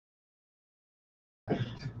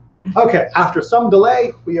Okay, after some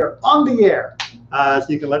delay, we are on the air. So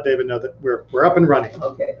you can let David know that we're up and running.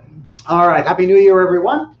 Okay. All right, Happy New Year,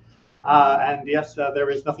 everyone. And yes, there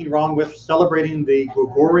is nothing wrong with celebrating the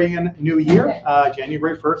Gregorian New Year.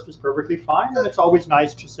 January 1st is perfectly fine, and it's always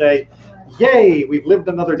nice to say, yay, we've lived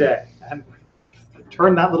another day, and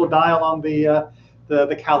turn that little dial on the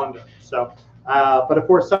calendar. So, but of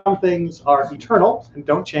course, some things are eternal and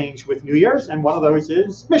don't change with New Year's, and one of those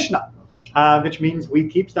is Mishnah, which means we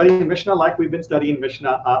keep studying Mishnah like we've been studying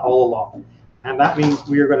Mishnah all along. And that means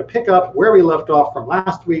we are going to pick up where we left off from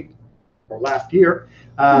last week, or last year,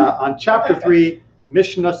 on chapter 3,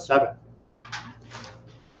 Mishnah 7.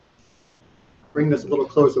 Bring this a little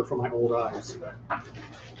closer for my old eyes.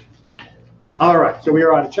 All right, so we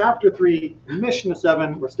are on chapter 3, Mishnah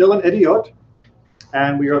 7. We're still in Eduyot,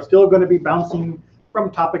 and we are still going to be bouncing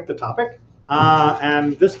from topic to topic.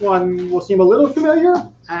 And this one will seem a little familiar,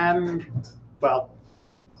 and, well,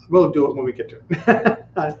 we'll do it when we get to it.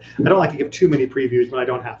 I don't like to give too many previews when I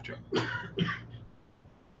don't have to.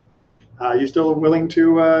 You still willing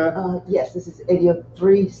to? Yes, this is Eduyot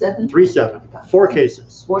 3:7. 3:7. 4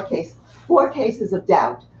 cases. 4 cases of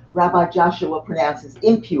doubt. Rabbi Joshua pronounces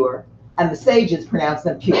impure, and the sages pronounce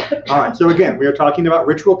them pure. All right. So again, we are talking about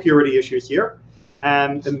ritual purity issues here,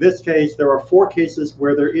 and in this case, there are 4 cases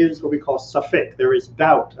where there is what we call safek. There is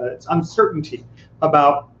doubt. It's uncertainty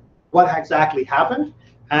about what exactly happened,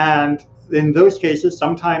 and in those cases,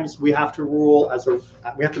 sometimes we have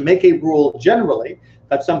to make a rule generally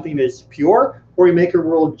that something is pure, or we make a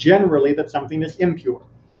rule generally that something is impure.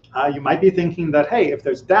 You might be thinking that, hey, if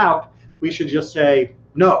there's doubt, we should just say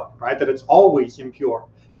no, right? That it's always impure.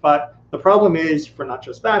 But the problem is, for not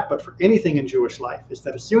just that, but for anything in Jewish life, is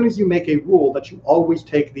that as soon as you make a rule that you always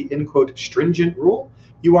take the, in quote, stringent rule,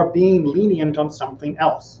 you are being lenient on something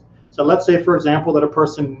else. So let's say, for example, that a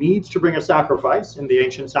person needs to bring a sacrifice in the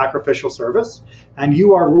ancient sacrificial service, and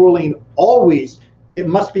you are ruling always it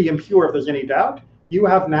must be impure if there's any doubt. You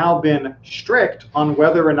have now been strict on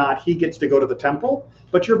whether or not he gets to go to the temple,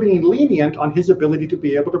 but you're being lenient on his ability to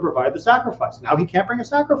be able to provide the sacrifice. Now he can't bring a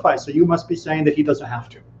sacrifice, so you must be saying that he doesn't have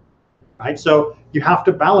to, right? So you have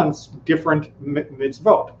to balance different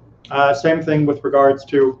mitzvot. Same thing with regards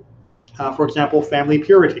to, for example, family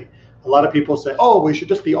purity. A lot of people say, oh, we should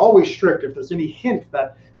just be always strict. If there's any hint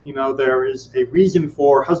that there is a reason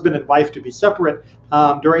for husband and wife to be separate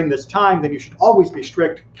during this time, then you should always be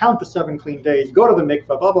strict. Count the 7 clean days. Go to the mikveh.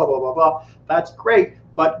 Blah blah blah blah blah. That's great,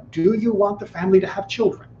 but do you want the family to have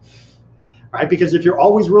children? Right? Because if you're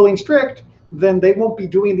always ruling strict, then they won't be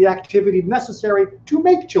doing the activity necessary to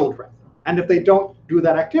make children. And if they don't do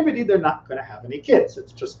that activity, they're not going to have any kids.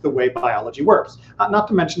 It's just the way biology works. Not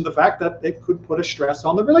to mention the fact that it could put a stress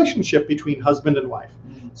on the relationship between husband and wife.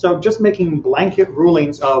 So just making blanket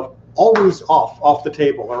rulings of always off the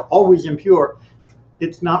table or always impure,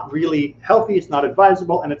 it's not really healthy, it's not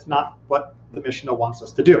advisable, and it's not what the Mishnah wants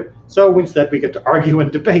us to do. So instead we get to argue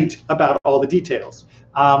and debate about all the details.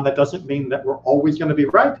 That doesn't mean that we're always going to be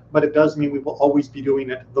right, but it does mean we will always be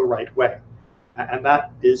doing it the right way. And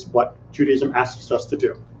that is what Judaism asks us to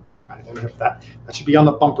do. Right? And if that should be on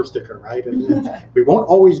the bumper sticker, right? And we won't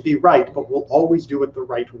always be right, but we'll always do it the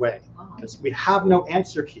right way. Because we have no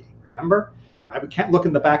answer key, remember? We can't look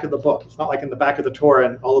in the back of the book. It's not like in the back of the Torah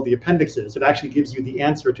and all of the appendixes. It actually gives you the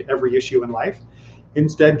answer to every issue in life.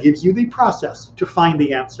 Instead, gives you the process to find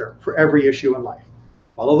the answer for every issue in life.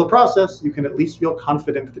 Follow the process, you can at least feel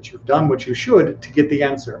confident that you've done what you should to get the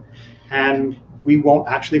answer. And we won't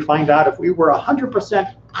actually find out if we were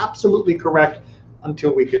 100% absolutely correct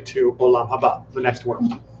until we get to Olam Haba, the next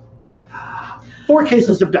world. 4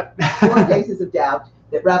 cases of doubt. 4 cases of doubt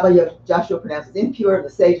that Rabbi Joshua pronounces impure and the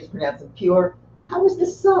sages pronounce them pure. How is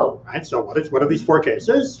this so? Right, so what are these 4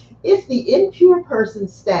 cases? If the impure person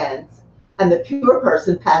stands and the pure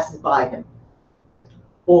person passes by him,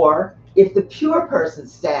 or if the pure person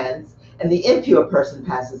stands and the impure person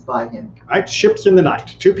passes by him. Right, ships in the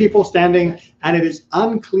night. 2 people standing, and it is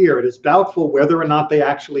unclear, it is doubtful whether or not they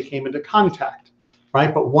actually came into contact,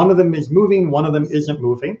 right? But one of them is moving, one of them isn't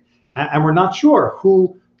moving, and we're not sure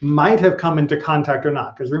who might have come into contact or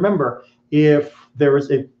not. Because remember, if there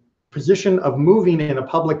is a position of moving in a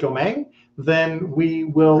public domain, then we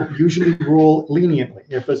will usually rule leniently.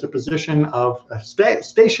 If there's a position of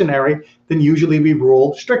stationary, then usually we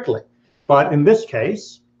rule strictly. But in this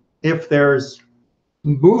case, if there's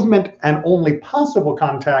movement and only possible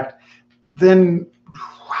contact, then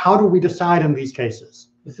how do we decide in these cases?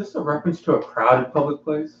 Is this a reference to a crowded public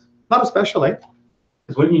place? Not especially.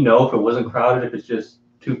 Because wouldn't you know if it wasn't crowded if it's just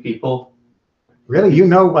 2 people? Really? You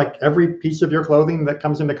know, like every piece of your clothing that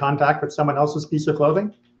comes into contact with someone else's piece of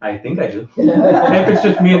clothing? I think I do. If it's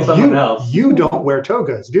just me and someone else. You don't wear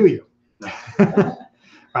togas, do you?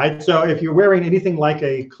 Right? So if you're wearing anything like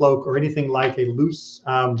a cloak or anything like a loose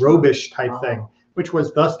robish type thing, which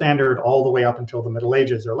was the standard all the way up until the Middle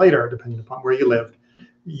Ages or later, depending upon where you lived,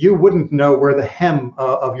 you wouldn't know where the hem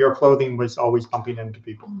of your clothing was always bumping into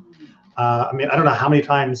people. I mean, I don't know how many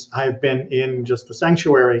times I've been in just the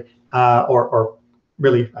sanctuary, or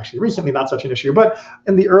really, actually recently, not such an issue, but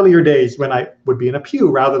in the earlier days when I would be in a pew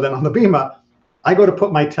rather than on the bima, I go to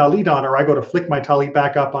put my talit on, or I go to flick my talit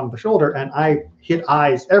back up on the shoulder, and I hit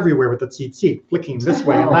eyes everywhere with the tzitzit, flicking this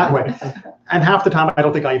way and that way. And half the time, I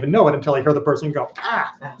don't think I even know it until I hear the person go,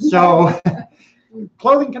 ah. So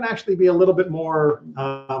clothing can actually be a little bit more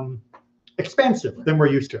expansive than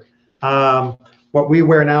we're used to. What we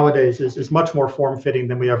wear nowadays is much more form-fitting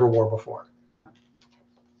than we ever wore before.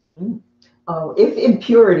 If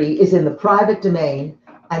impurity is in the private domain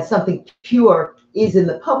and something pure is in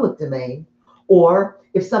the public domain, or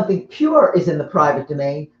if something pure is in the private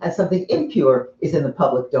domain and something impure is in the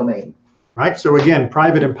public domain. Right. So again,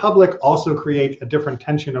 private and public also create a different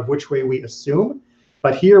tension of which way we assume.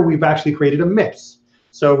 But here we've actually created a mix.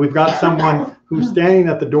 So we've got someone who's standing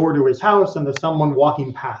at the door to his house, and there's someone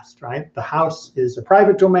walking past, right? The house is a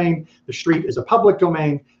private domain, the street is a public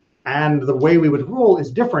domain, and the way we would rule is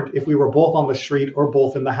different if we were both on the street or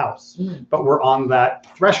both in the house. But we're on that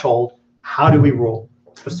threshold. How do we rule?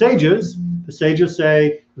 The sages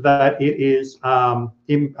say that it is, that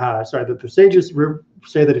the sages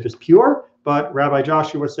say that it is pure, but Rabbi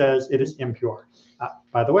Joshua says it is impure.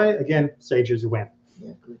 By the way, again, sages win.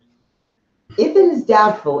 Yeah, good. If it is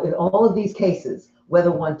doubtful in all of these cases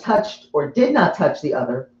whether one touched or did not touch the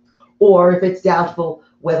other, or if it's doubtful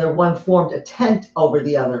whether one formed a tent over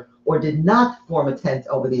the other or did not form a tent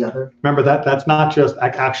over the other. Remember that's not just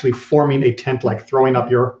actually forming a tent, like throwing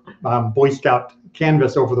up your Boy Scout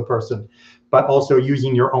canvas over the person, but also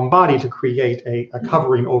using your own body to create a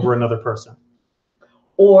covering over another person.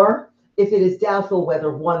 Or if it is doubtful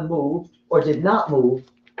whether one moved or did not move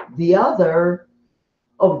the other,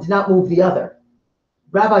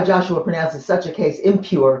 Rabbi Joshua pronounces such a case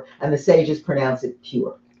impure, and the sages pronounce it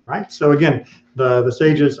pure. Right. So again, the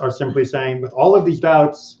sages are simply saying, with all of these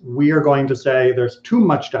doubts, we are going to say there's too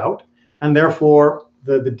much doubt, and therefore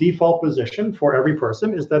the default position for every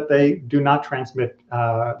person is that they do not transmit.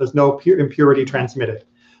 There's no impurity transmitted.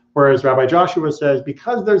 Whereas Rabbi Joshua says,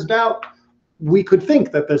 because there's doubt, we could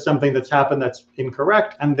think that there's something that's happened that's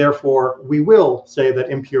incorrect, and therefore we will say that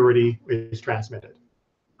impurity is transmitted.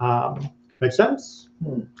 Make sense?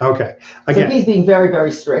 Okay. Again, so he's being very,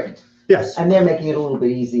 very strict. Yes. And they're making it a little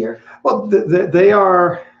bit easier. Well, they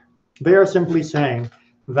are simply saying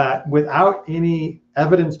that without any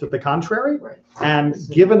evidence to the contrary, Right. And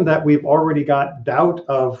given that we've already got doubt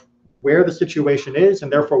of where the situation is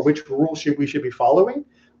and therefore which rule we should be following,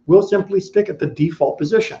 we'll simply stick at the default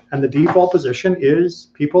position. And the default position is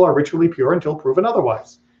people are ritually pure until proven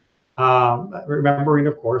otherwise. Remembering,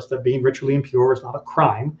 of course, that being ritually impure is not a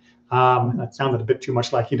crime. That sounded a bit too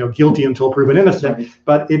much like, guilty until proven innocent, Right.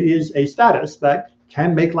 but it is a status that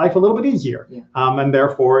can make life a little bit easier. Yeah. And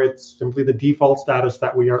therefore, it's simply the default status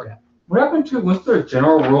that we are in. What happened to, was there a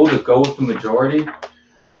general rule to go with the majority?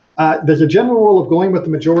 There's a general rule of going with the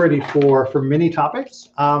majority for many topics,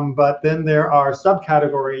 but then there are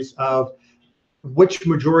subcategories of which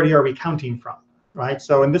majority are we counting from, right?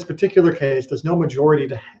 So in this particular case, there's no majority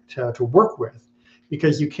to work with,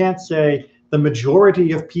 because you can't say the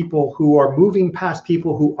majority of people who are moving past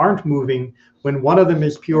people who aren't moving, when one of them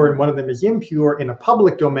is pure and one of them is impure in a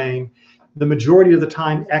public domain, the majority of the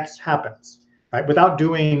time X happens, right? Without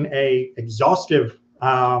doing a exhaustive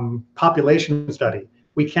population study,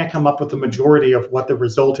 we can't come up with the majority of what the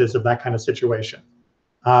result is of that kind of situation.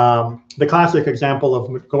 The classic example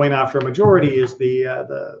of going after a majority is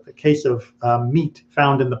the case of meat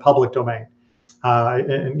found in the public domain.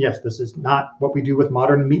 And yes, this is not what we do with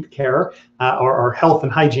modern meat care or health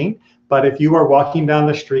and hygiene. But if you are walking down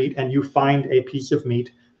the street and you find a piece of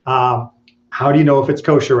meat, how do you know if it's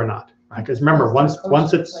kosher or not? Right? Because remember, once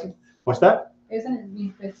it's place. What's that? Isn't it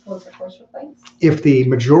meat that's close to kosher place? If the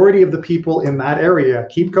majority of the people in that area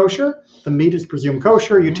keep kosher, the meat is presumed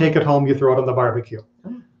kosher. You take it home, you throw it on the barbecue.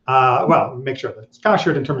 Well, make sure that it's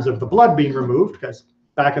kosher in terms of the blood being removed, because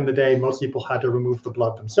back in the day, most people had to remove the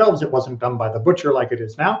blood themselves. It wasn't done by the butcher like it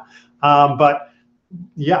is now. But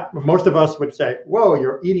yeah, most of us would say, whoa,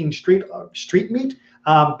 you're eating street meat.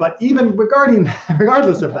 But even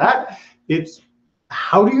regardless of that, it's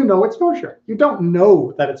how do you know it's kosher? You don't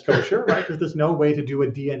know that it's kosher, right? Because there's no way to do a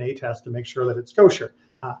DNA test to make sure that it's kosher.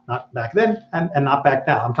 not back then and not back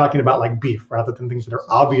now. I'm talking about like beef rather than things that are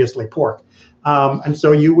obviously pork. And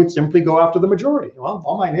so you would simply go after the majority. Well,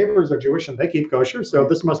 all my neighbors are Jewish and they keep kosher, so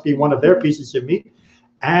this must be one of their pieces of meat.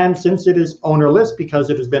 And since it is ownerless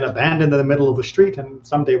because it has been abandoned in the middle of the street, and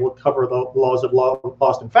someday we'll cover the laws of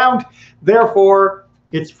lost and found, therefore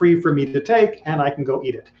it's free for me to take and I can go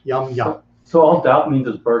eat it. Yum, yum. So all doubt means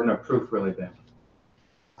it's burden of proof really then?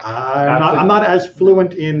 I'm not as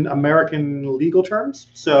fluent in American legal terms,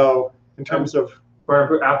 so in terms of...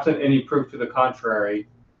 For absent any proof to the contrary,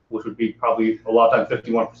 which would be probably a lot of times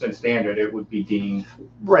 51% standard, it would be deemed...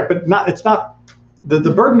 Right, but it's not... The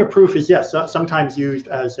burden of proof is, yes, sometimes used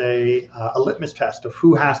as a litmus test of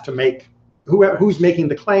who has to make... Who's making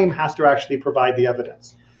the claim has to actually provide the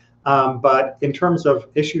evidence. But in terms of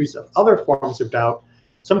issues of other forms of doubt,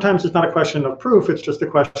 sometimes it's not a question of proof, it's just a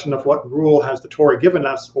question of what rule has the Torah given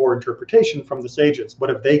us or interpretation from the sages.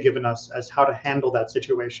 What have they given us as how to handle that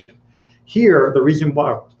situation? Here, the reason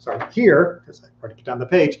why, because I already put down the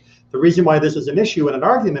page, the reason why this is an issue and an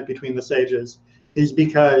argument between the sages is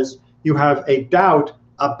because you have a doubt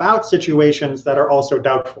about situations that are also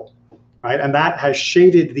doubtful, right? And that has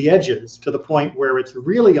shaded the edges to the point where it's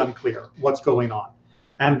really unclear what's going on.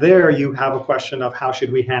 And there you have a question of how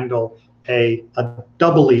should we handle a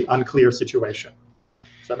doubly unclear situation.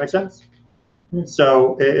 Does that make sense?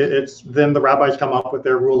 So it's then the rabbis come up with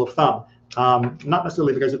their rule of thumb. Not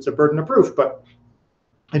necessarily because it's a burden of proof, but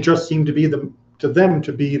it just seemed to be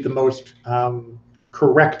the most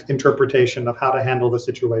correct interpretation of how to handle the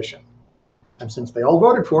situation. And since they all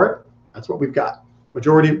voted for it, that's what we've got.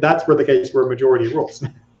 Majority. That's where the case where majority rules.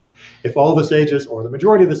 If all the sages or the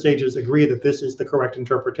majority of the sages agree that this is the correct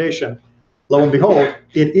interpretation, lo and behold,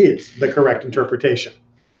 it is the correct interpretation.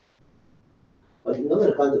 But on the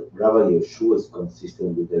other hand, Rabbi Yeshua is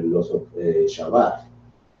consistent with the laws of Shabbat,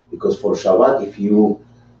 because for Shabbat, if you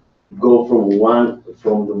go from the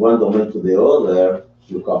one domain to the other,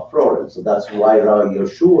 you have problems. So that's why Rabbi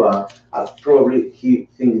Yeshua, he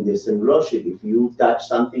thinks the same logic. If you touch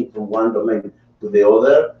something from one domain to the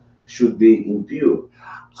other, should be impure.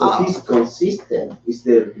 So he's consistent. It's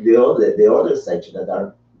the other sides that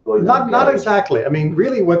are going on. Not exactly. I mean,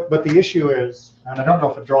 really what the issue is, and I don't know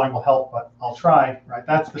if a drawing will help, but I'll try, right?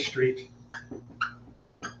 That's the street.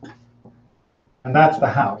 And that's the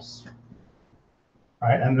house.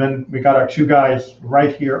 Right? And then we got our two guys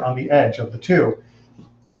right here on the edge of the two.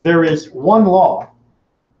 There is one law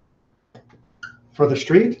for the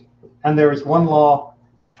street, and there is one law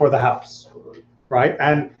for the house, right?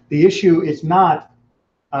 And the issue is not,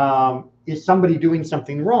 is somebody doing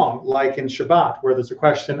something wrong, like in Shabbat, where there's a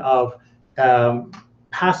question of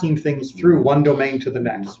passing things through one domain to the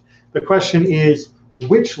next. The question is,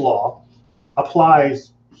 which law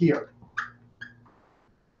applies here,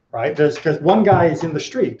 right? Because one guy is in the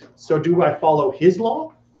street, so do I follow his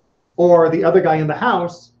law? Or the other guy in the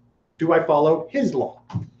house, do I follow his law,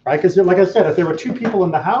 right? Because like I said, if there were two people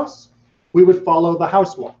in the house, we would follow the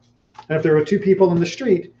house law. And if there were two people in the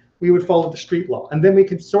street, we would follow the street law. And then we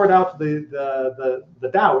could sort out the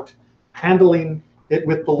doubt, handling it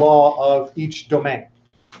with the law of each domain.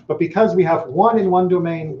 But because we have one in one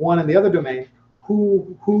domain, one in the other domain,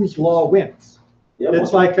 whose law wins? Yeah,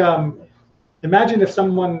 it's like, imagine if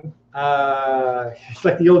someone, it's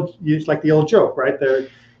like the old joke, right?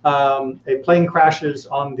 A plane crashes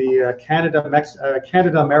on the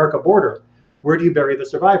Canada-America border. Where do you bury the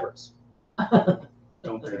survivors?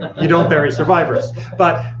 You don't bury survivors.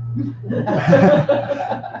 But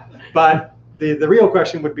the real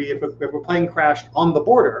question would be if a plane crashed on the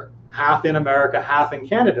border, half in America, half in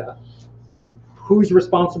Canada, who's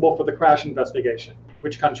responsible for the crash investigation?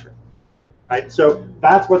 Which country? Right? So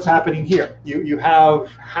that's what's happening here. You have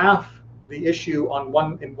half the issue in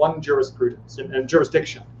one jurisprudence and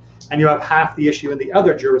jurisdiction, and you have half the issue in the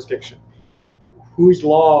other jurisdiction. Whose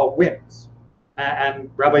law wins? And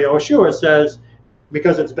Rabbi Yeshua says,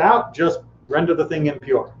 because it's doubt, just render the thing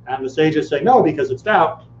impure. And the sages say, no, because it's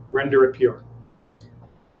doubt, render it pure.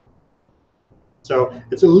 So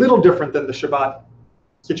it's a little different than the Shabbat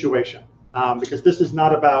situation, because this is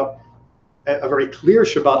not about a very clear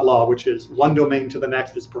Shabbat law, which is one domain to the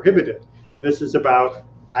next is prohibited. This is about,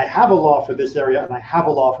 I have a law for this area and I have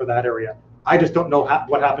a law for that area. I just don't know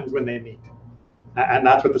what happens when they meet. And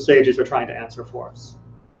that's what the sages are trying to answer for us.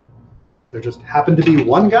 There just happened to be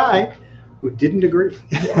one guy who didn't agree.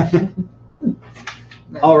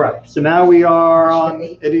 All right, so now we are on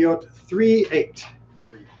Eduyot 3:8.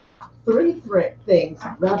 Three things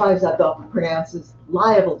Rabbi Zadok pronounces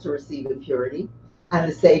liable to receive impurity. and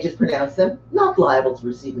the sages pronounce them not liable to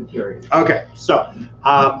receive impurity. Okay, so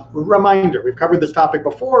reminder, we've covered this topic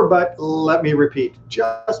before, but let me repeat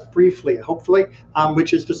just briefly, hopefully,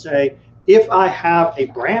 which is to say, if I have a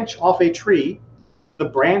branch off a tree, the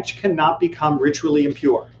branch cannot become ritually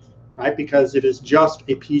impure, right? Because it is just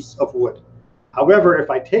a piece of wood. However, if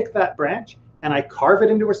I take that branch and I carve it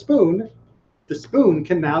into a spoon, the spoon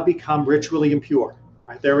can now become ritually impure,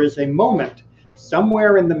 right? There is a moment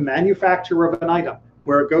somewhere in the manufacture of an item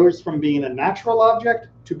where it goes from being a natural object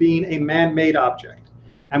to being a man-made object.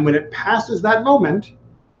 And when it passes that moment,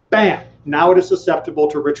 bam, now it is susceptible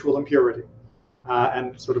to ritual impurity.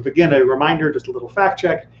 And sort of, again, a reminder, just a little fact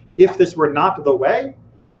check, if this were not the way,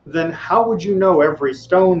 then how would you know every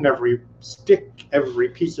stone, every stick, every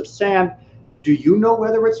piece of sand? Do you know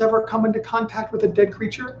whether it's ever come into contact with a dead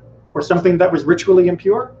creature or something that was ritually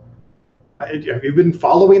impure? Have you been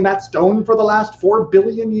following that stone for the last 4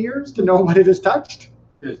 billion years to know what it has touched?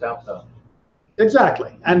 There's doubt though.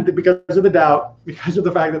 Exactly. And because of the doubt, because of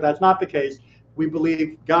the fact that that's not the case, we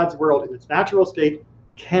believe God's world in its natural state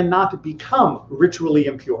cannot become ritually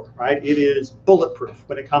impure, right? It is bulletproof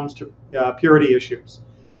when it comes to purity issues.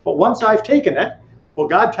 But once I've taken it, well,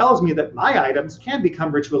 God tells me that my items can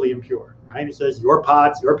become ritually impure, right? He says your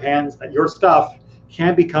pots, your pans, that your stuff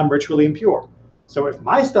can become ritually impure. So if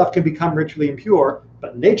my stuff can become ritually impure,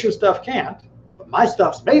 but nature stuff can't, but my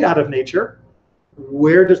stuff's made out of nature,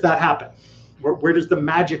 where does that happen? Where does the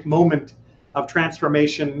magic moment of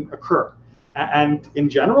transformation occur? And in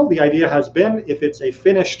general, the idea has been if it's a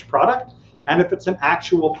finished product and if it's an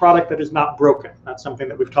actual product that is not broken. That's something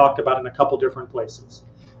that we've talked about in a couple different places.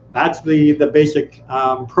 That's the basic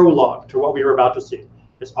prologue to what we were about to see.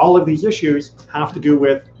 Is all of these issues have to do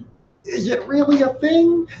with, is it really a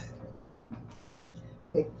thing?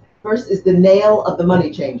 Okay. First is the nail of the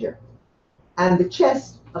money changer, and the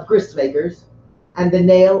chest of grist makers, and the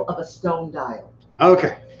nail of a stone dial.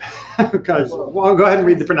 Okay, because well, go ahead and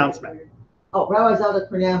read the pronouncement. Oh, Rabbi Zadok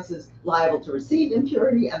pronounces liable to receive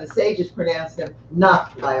impurity, and the sages pronounce them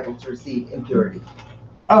not liable to receive impurity.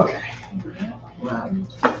 Okay. Wow.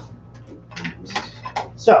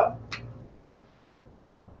 So,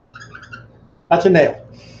 that's a nail,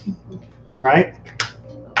 right?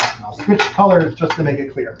 I'll switch colors just to make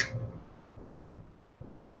it clear.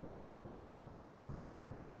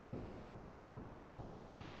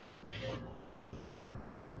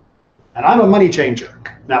 And I'm a money changer.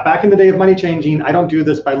 Now, back in the day of money changing, I don't do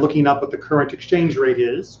this by looking up what the current exchange rate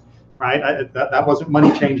is, right? That wasn't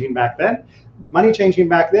money changing back then. Money changing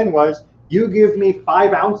back then was, you give me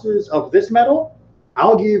 5 ounces of this metal,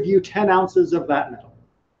 I'll give you 10 ounces of that metal,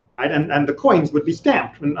 right? And the coins would be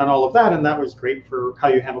stamped and all of that, and that was great for how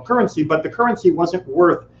you handle currency, but the currency wasn't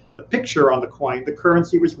worth the picture on the coin. The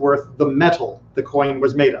currency was worth the metal the coin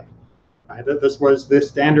was made of. Right? This was the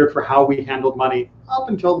standard for how we handled money up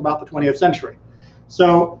until about the 20th century.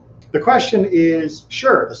 So the question is,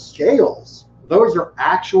 sure, the scales, those are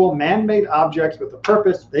actual man-made objects with a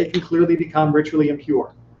purpose. They can clearly become ritually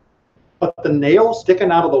impure. But the nail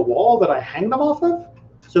sticking out of the wall that I hang them off of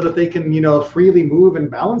so that they can, freely move and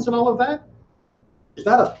balance and all of that, is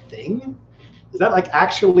that a thing? Is that like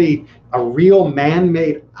actually a real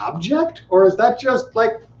man-made object? Or is that just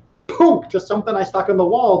like, poof, just something I stuck on the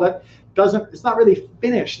wall that it's not really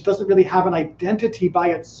finished. It doesn't really have an identity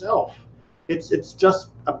by itself. It's just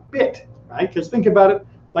a bit, right? Because think about it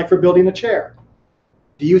like for building a chair.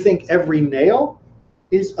 Do you think every nail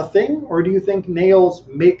is a thing, or do you think nails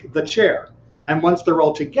make the chair? And once they're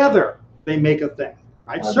all together, they make a thing,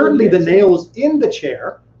 right? Certainly the nails in the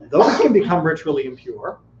chair, those can become ritually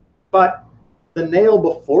impure, but the nail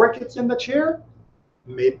before it gets in the chair,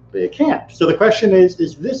 maybe it can't. So the question is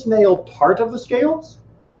this nail part of the scales?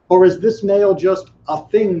 Or is this nail just a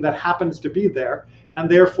thing that happens to be there,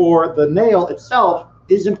 and therefore the nail itself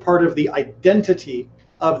isn't part of the identity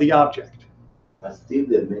of the object? But still,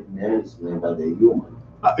 the nail is made by the human.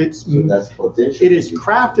 So that's potential. It is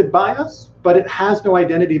crafted by us, but it has no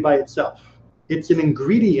identity by itself. It's an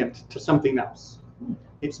ingredient to something else.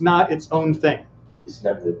 It's not its own thing. It's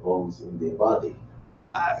like the bones in the body.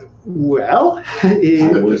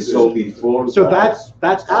 So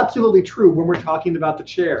that's absolutely true when we're talking about the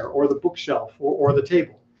chair or the bookshelf or the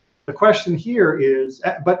table. The question here is,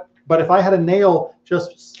 but if I had a nail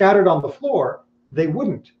just scattered on the floor, they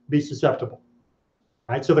wouldn't be susceptible,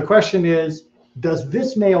 right? So the question is, does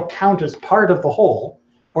this nail count as part of the whole,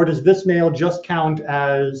 or does this nail just count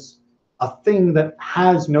as a thing that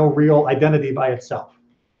has no real identity by itself?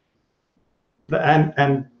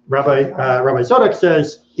 And Rabbi Zadok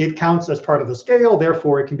says it counts as part of the scale,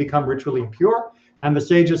 therefore it can become ritually impure. And the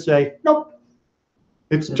sages say, nope,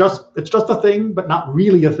 It's just a thing, but not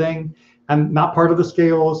really a thing, and not part of the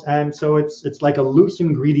scales. And so it's like a loose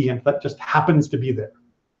ingredient that just happens to be there.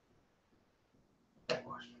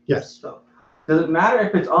 Yes. So, does it matter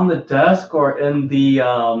if it's on the desk or in the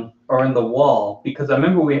wall? Because I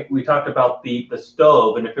remember we talked about the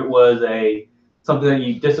stove, and if it was something that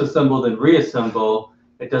you disassembled and reassemble,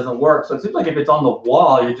 it doesn't work. So it seems like if it's on the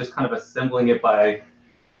wall, you're just kind of assembling it by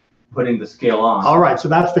putting the scale on. All right, so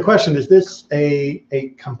that's the question. Is this a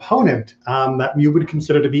component that you would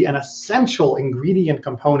consider to be an essential ingredient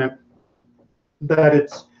component, that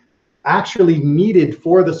it's actually needed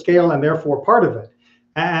for the scale and therefore part of it?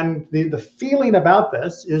 And the feeling about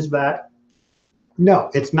this is that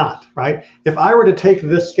no, it's not, right? If I were to take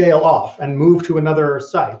this scale off and move to another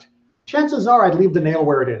site, chances are I'd leave the nail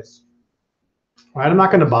where it is. Right? I'm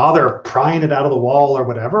not going to bother prying it out of the wall or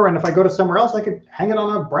whatever. And if I go to somewhere else, I could hang it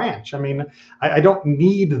on a branch. I mean, I don't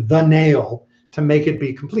need the nail to make it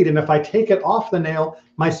be complete. And if I take it off the nail,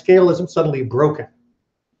 my scale isn't suddenly broken.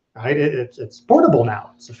 Right? It's portable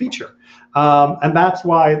now. It's a feature. And that's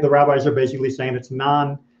why the rabbis are basically saying it's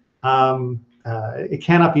it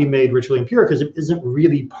cannot be made ritually impure because it isn't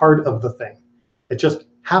really part of the thing. It just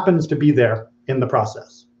happens to be there in the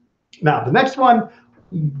process. Now, the next one,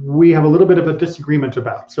 we have a little bit of a disagreement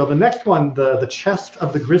about. So the next one, the chest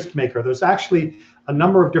of the grist maker, there's actually a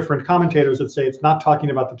number of different commentators that say it's not talking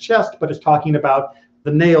about the chest, but it's talking about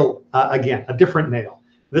the nail, again, a different nail.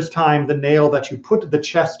 This time, the nail that you put the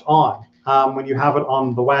chest on when you have it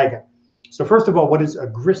on the wagon. So first of all, what is a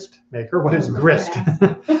grist maker? What is grist?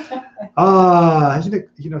 Isn't it,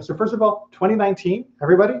 so first of all, 2019,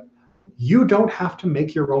 everybody, you don't have to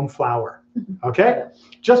make your own flour. Okay,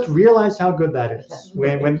 just realize how good that is.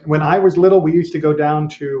 When I was little, we used to go down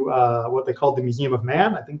to what they called the Museum of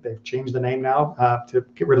Man. I think they've changed the name now to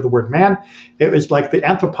get rid of the word man. It was like the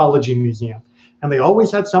Anthropology Museum, and they always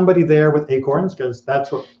had somebody there with acorns because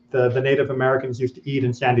that's what the Native Americans used to eat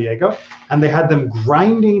in San Diego, and they had them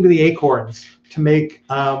grinding the acorns to make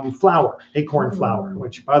flour, acorn flour,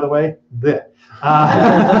 which, by the way, but if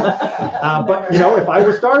I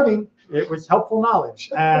was starving, it was helpful knowledge.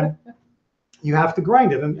 And you have to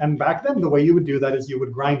grind it. And back then, the way you would do that is you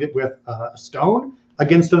would grind it with a stone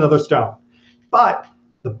against another stone. But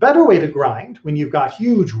the better way to grind, when you've got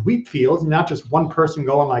huge wheat fields, not just one person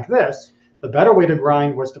going like this, the better way to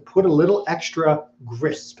grind was to put a little extra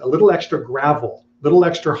grist, a little extra gravel, a little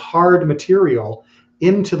extra hard material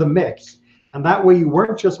into the mix. And that way you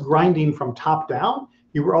weren't just grinding from top down,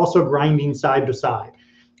 you were also grinding side to side.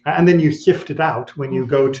 And then you sift it out when you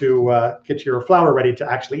go to get your flour ready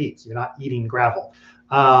to actually eat. So you're not eating gravel.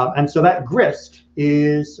 And so that grist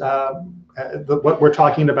is what we're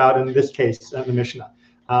talking about in this case in the Mishnah.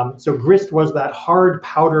 So grist was that hard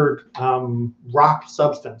powdered rock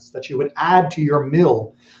substance that you would add to your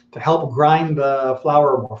mill to help grind the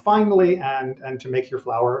flour more finely and to make your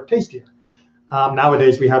flour tastier.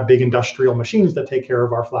 Nowadays, we have big industrial machines that take care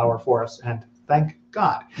of our flour for us. And thank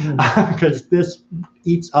God, because this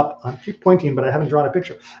eats up, I keep pointing, but I haven't drawn a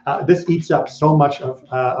picture. This eats up so much of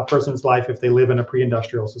a person's life if they live in a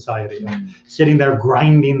pre-industrial society, sitting there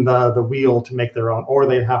grinding the wheel to make their own, or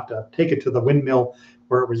they have to take it to the windmill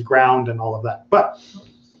where it was ground and all of that. But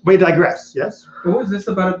we digress, yes? What was this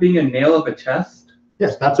about it being a nail of a chest?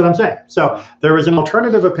 Yes, that's what I'm saying. So there is an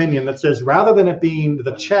alternative opinion that says rather than it being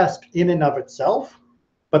the chest in and of itself,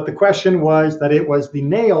 but the question was that it was the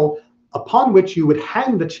nail upon which you would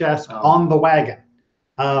hang the chest on the wagon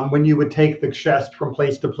when you would take the chest from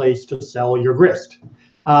place to sell your grist.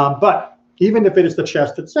 But even if it is the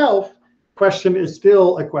chest itself, question is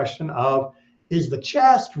still a question of, is the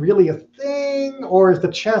chest really a thing, or is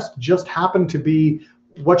the chest just happen to be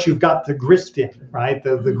what you've got the grist in, right?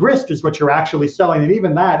 The grist is what you're actually selling, and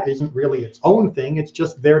even that isn't really its own thing. It's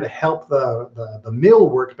just there to help the mill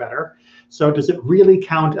work better. So does it really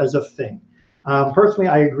count as a thing? Personally,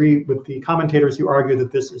 I agree with the commentators who argue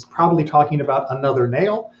that this is probably talking about another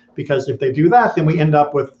nail, because if they do that, then we end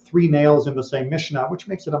up with 3 nails in the same Mishnah, which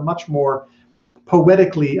makes it a much more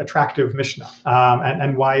poetically attractive Mishnah,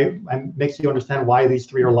 and makes you understand why these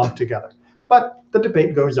 3 are lumped together. But the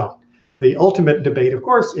debate goes on. The ultimate debate, of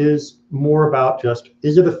course, is more about just,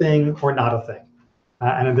 is it a thing or not a thing?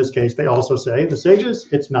 And in this case, they also say, the sages,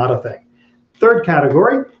 it's not a thing. Third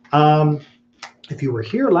category, if you were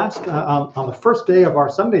here last on the first day of our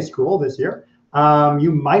Sunday school this year,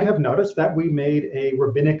 you might have noticed that we made a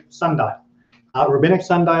rabbinic sundial. Rabbinic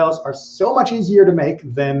sundials are so much easier to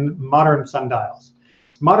make than modern sundials.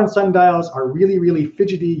 Modern sundials are really, really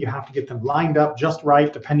fidgety. You have to get them lined up just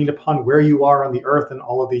right, depending upon where you are on the earth and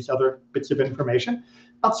all of these other bits of information.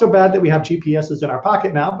 Not so bad that we have GPSs in our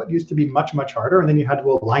pocket now, but it used to be much, much harder. And then you had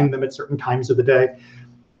to align them at certain times of the day.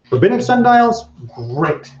 Rabbinic sundials,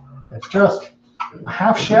 great. It's just a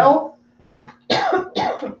half shell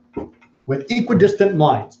with equidistant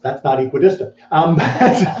lines. That's not equidistant.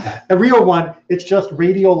 A real one, it's just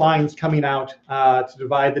radial lines coming out to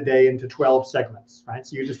divide the day into 12 segments, right?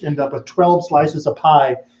 So you just end up with 12 slices of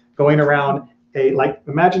pie going around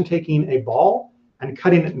imagine taking a ball and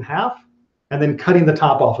cutting it in half and then cutting the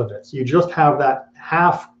top off of it. So you just have that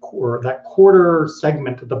half or that quarter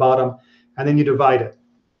segment at the bottom, and then you divide it.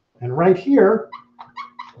 And right here,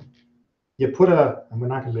 you put and we're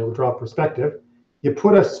not going to be able to draw perspective, you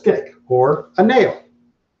put a stick or a nail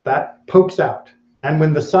that pokes out. And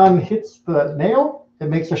when the sun hits the nail, it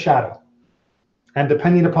makes a shadow. And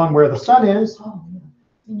depending upon where the sun is,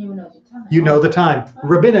 you know the time. You know the time,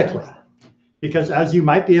 rabbinically. Because as you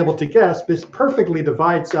might be able to guess, this perfectly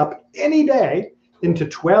divides up any day into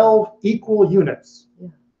 12 equal units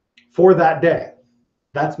for that day.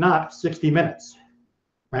 That's not 60 minutes,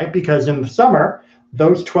 right? Because in the summer,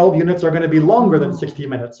 those 12 units are going to be longer than 60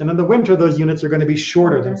 minutes. And in the winter, those units are going to be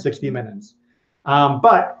shorter than 60 minutes.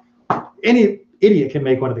 But any idiot can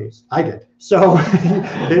make one of these. I did. So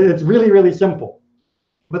it's really, really simple.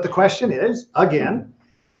 But the question is, again,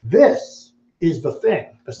 this is the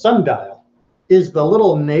thing, the sundial. Is the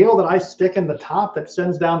little nail that I stick in the top that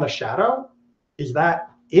sends down the shadow, is that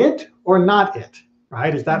it or not it,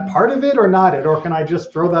 right? Is that part of it or not it? Or can I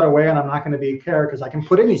just throw that away and I'm not going to be care because I can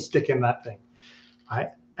put any stick in that thing,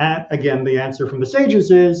 right? And again, the answer from the sages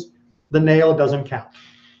is the nail doesn't count,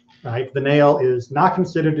 right? The nail is not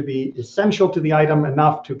considered to be essential to the item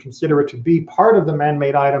enough to consider it to be part of the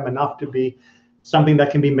man-made item enough to be something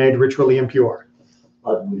that can be made ritually impure.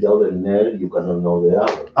 But without a nail, you cannot know the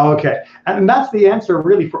hour. Okay, and that's the answer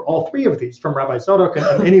really for all three of these from Rabbi Sodok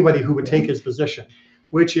and anybody who would take his position,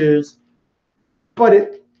 which is,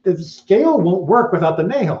 but the scale won't work without the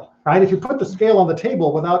nail, right? If you put the scale on the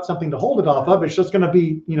table without something to hold it off of, it's just going to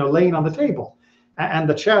be, laying on the table. And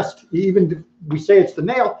the chest, even if we say it's the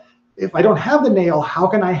nail, if I don't have the nail, how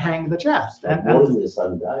can I hang the chest? And more than the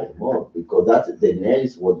sundial, more, because the nail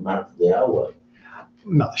is what marks the hour.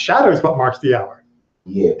 No, the shadow is what marks the hour.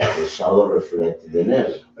 Yeah, the shadow reflects the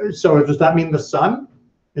nail. So does that mean the sun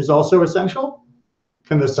is also essential?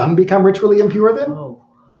 Can the sun become ritually impure then? Oh.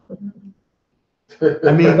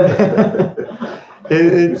 I mean,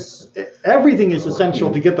 everything is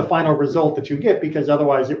essential to get the final result that you get, because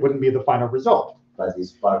otherwise it wouldn't be the final result. But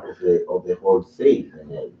it's part of the whole thing.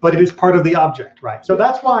 But it is part of the object, right? So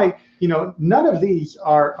that's why, none of these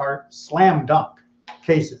are slam dunk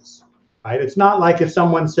cases, right? It's not like if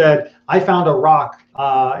someone said, I found a rock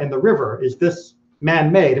in the river, is this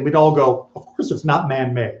man-made? And we'd all go, of course it's not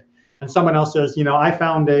man-made. And someone else says, I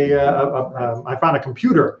found a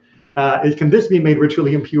computer. Can this be made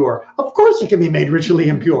ritually impure? Of course it can be made ritually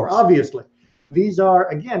impure, obviously. These are,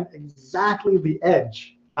 again, exactly the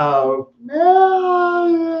edge of,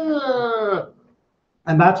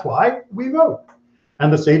 and that's why we vote.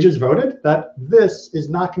 And the sages voted that this is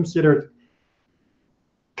not considered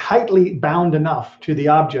tightly bound enough to the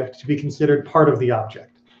object to be considered part of the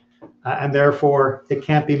object. And therefore, it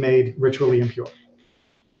can't be made ritually impure.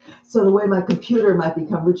 So the way my computer might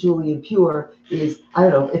become ritually impure is, I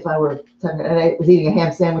don't know, if I were and I was eating a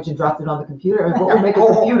ham sandwich and dropped it on the computer, and what would make a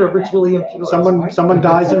computer ritually impure? Someone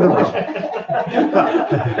dies in the room.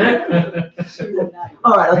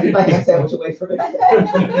 All right, I'll keep my ham sandwich away from it.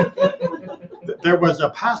 There was a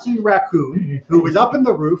passing raccoon who was up in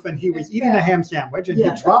the roof and he was eating a ham sandwich and he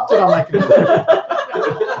dropped it on my computer.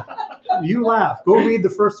 You laugh. Go read the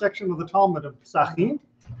first section of the Talmud of Pesachim.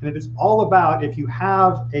 And it is all about if you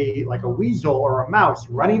have a weasel or a mouse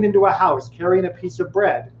running into a house carrying a piece of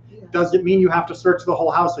bread, does it mean you have to search the whole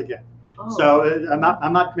house again? Oh. So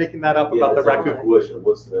I'm not making that up about the raccoon.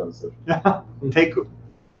 What's the answer?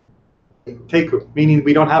 Teku, meaning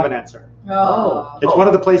we don't have an answer. Oh. It's one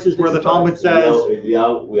of the places where the Talmud says. We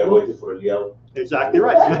are waiting for Eliyahu. Exactly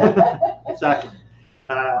right. Exactly.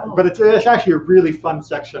 But it's actually a really fun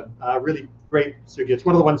section, really great sugi. It's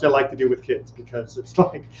one of the ones I like to do with kids because it's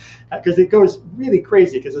because it goes really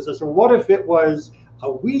crazy. Because it says, so what if it was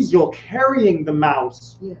a weasel carrying the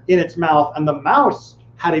mouse in its mouth, and the mouse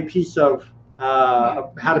had a piece of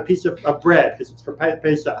bread because it's for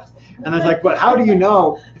Pesach, and I was like, but how do you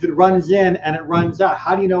know if it runs in and it runs out?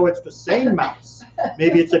 How do you know it's the same mouse?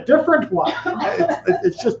 Maybe it's a different one.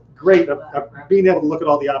 It's just great of being able to look at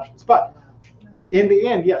all the options, but. In the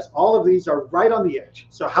end, yes, all of these are right on the edge.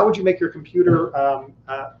 So how would you make your computer?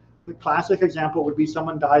 The classic example would be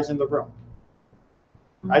someone dies in the room.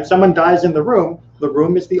 Right? Someone dies in the room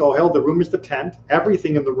is the ohel, the room is the tent,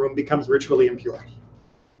 everything in the room becomes ritually impure.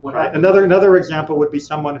 Right? Another example would be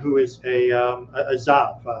someone who is a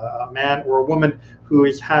zav, a man or a woman who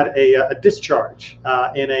has had a discharge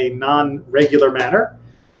in a non-regular manner.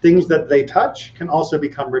 Things that they touch can also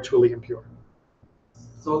become ritually impure.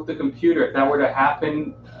 So with the computer, if that were to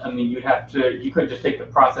happen, I mean, you couldn't just take the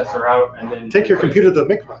processor out and then take your computer to the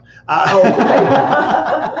mikvah.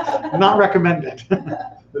 Not recommended.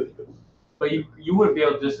 But you would be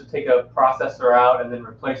able just to take a processor out and then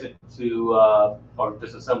replace it or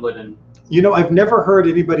disassemble it and. I've never heard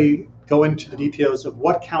anybody go into the details of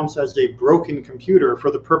what counts as a broken computer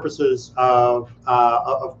for the purposes of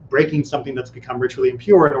breaking something that's become ritually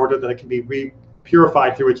impure in order that it can be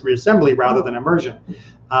purified through its reassembly rather than immersion.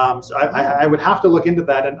 So I would have to look into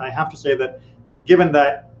that, and I have to say that given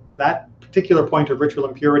that that particular point of ritual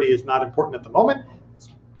impurity is not important at the moment, it's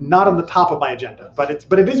not on the top of my agenda. But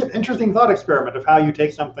it is an interesting thought experiment of how you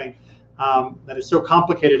take something that is so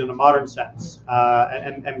complicated in a modern sense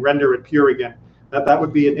and render it pure again. That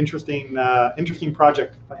would be an interesting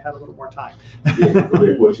project if I had a little more time.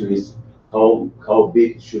 The question is how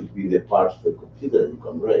big should be the part of the computer you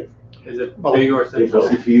can read? Is it big or simple?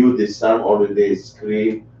 Because if you disarm only the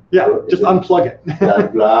screen, just unplug it.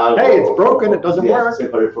 Hey, it's broken. It doesn't work.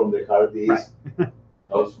 Separate from the hard disk. Right.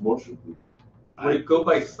 How small should be? Would it go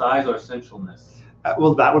by size or essentialness?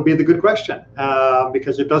 Well, that would be the good question,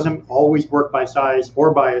 because it doesn't always work by size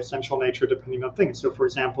or by essential nature, depending on things. So, for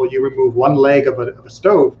example, you remove one leg of a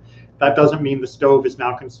stove, that doesn't mean the stove is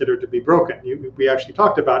now considered to be broken. We actually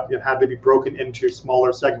talked about it had to be broken into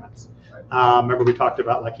smaller segments. Remember we talked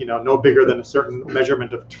about no bigger than a certain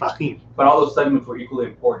measurement of tfachim. But all those segments were equally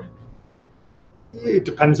important. It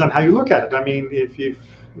depends on how you look at it. I mean,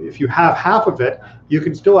 if you have half of it, you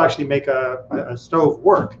can still actually make a stove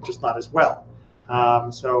work, just not as well.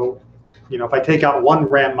 So, if I take out one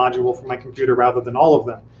RAM module from my computer rather than all of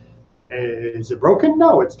them, is it broken?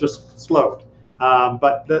 No, it's just slowed.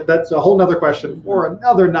 But that's a whole nother question for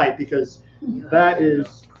another night, because that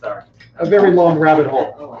is a very long rabbit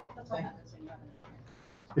hole.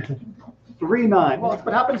 3-9. Well, it's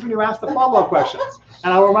what happens when you ask the follow-up questions.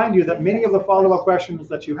 And I'll remind you that many of the follow-up questions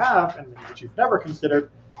that you have and that you've never considered,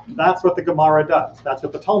 that's what the Gemara does. That's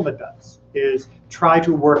what the Talmud does, is try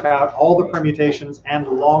to work out all the permutations and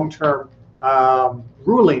long-term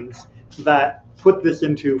rulings that put this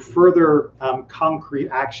into further concrete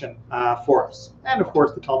action for us. And of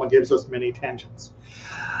course, the Talmud gives us many tangents,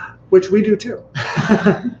 which we do too.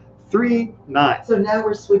 3-9. So now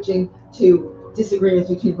we're switching to disagreements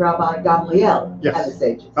between Rabban Gamliel and the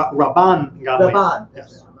sages. Rabban Gamliel. Rabban.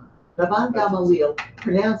 Yes. Rabban Gamliel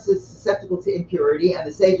pronounces susceptible to impurity, and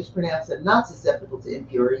the sages pronounce it not susceptible to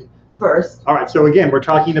impurity first. All right, so again, we're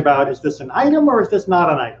talking about, is this an item or is this not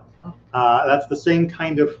an item? That's the same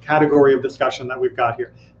kind of category of discussion that we've got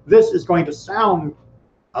here. This is going to sound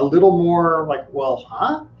a little more like, well,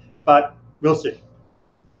 huh? But we'll see.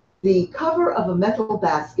 The cover of a metal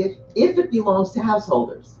basket, if it belongs to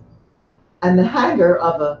householders, and the hanger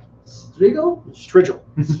of a strigil.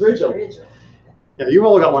 Yeah, you've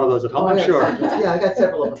all got one of those at home, I'm sure. Yeah, I got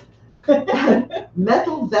several of them.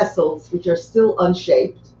 Metal vessels, which are still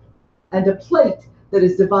unshaped, and a plate that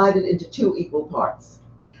is divided into 2 equal parts.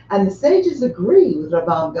 And the sages agree with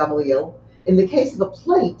Rabban Gamliel in the case of a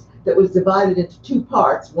plate that was divided into 2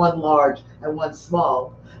 parts, one large and one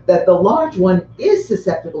small, that the large one is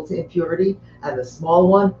susceptible to impurity and the small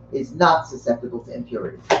one is not susceptible to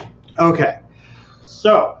impurity. Okay,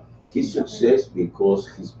 so. His success because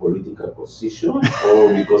his political position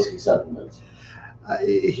or because his arguments?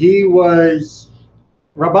 Rabban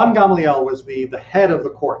Gamliel was the head of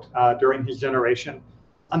the court during his generation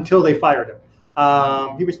until they fired him.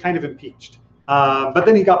 He was kind of impeached, but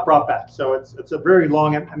then he got brought back. So it's a very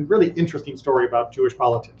long and really interesting story about Jewish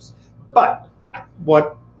politics. But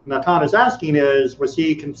what Natan is asking is, was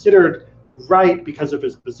he considered right because of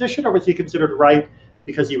his position, or was he considered right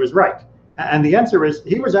because he was right? And the answer is,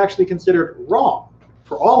 he was actually considered wrong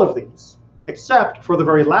for all of these, except for the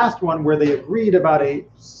very last one where they agreed about a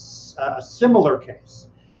similar case.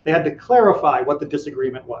 They had to clarify what the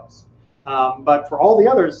disagreement was. But for all the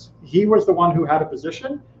others, he was the one who had a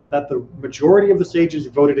position that the majority of the sages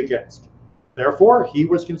voted against. Therefore, he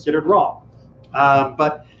was considered wrong.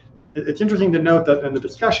 But it's interesting to note that in the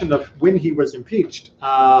discussion of when he was impeached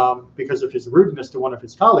because of his rudeness to one of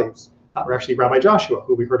his colleagues, or actually Rabbi Joshua,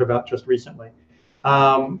 who we heard about just recently.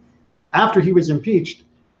 After he was impeached,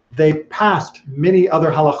 they passed many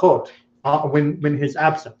other halachot when his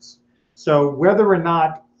absence. So whether or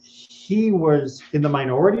not he was in the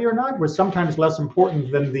minority or not was sometimes less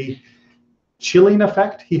important than the chilling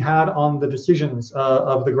effect he had on the decisions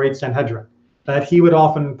of the Great Sanhedrin, that he would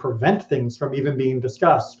often prevent things from even being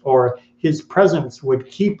discussed, or his presence would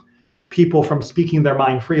keep people from speaking their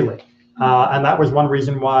mind freely. And that was one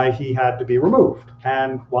reason why he had to be removed,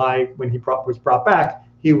 and why when he was brought back,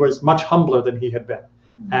 he was much humbler than he had been.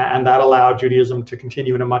 And that allowed Judaism to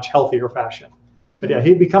continue in a much healthier fashion. But yeah,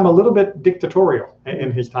 he'd become a little bit dictatorial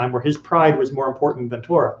in his time, where his pride was more important than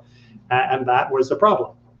Torah. And that was a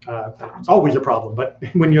problem. It's always a problem, but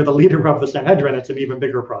when you're the leader of the Sanhedrin, it's an even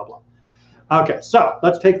bigger problem. Okay, so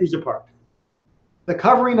let's take these apart. The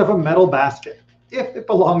covering of a metal basket, if it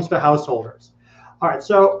belongs to householders. All right,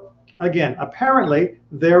 so again, apparently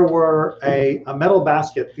there were a metal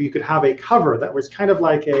basket. You could have a cover that was kind of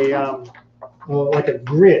like a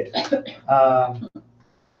grid,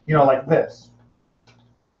 like this.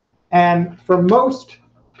 And for most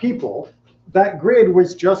people, that grid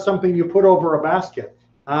was just something you put over a basket,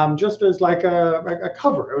 just as like a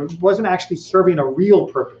cover. It wasn't actually serving a real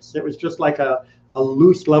purpose. It was just like a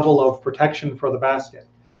loose level of protection for the basket.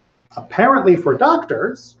 Apparently for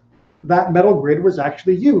doctors, that metal grid was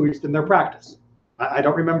actually used in their practice. I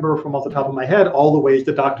don't remember from off the top of my head all the ways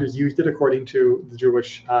the doctors used it according to the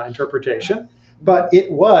Jewish interpretation, but it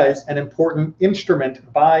was an important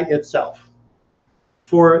instrument by itself.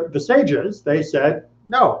 For the sages, they said,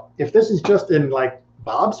 no, if this is just in like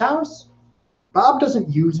Bob's house, Bob doesn't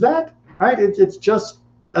use that, right? It's just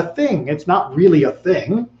a thing. It's not really a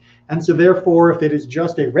thing. And so therefore, if it is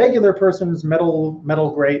just a regular person's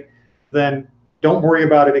metal grate, then don't worry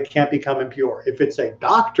about it. It can't become impure. If it's a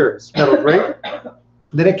doctor's metal grate,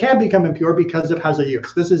 then it can become impure because it has a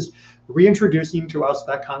use. This is reintroducing to us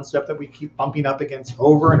that concept that we keep bumping up against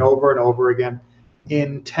over and over and over again,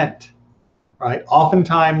 intent. Right?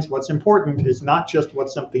 Oftentimes, what's important is not just what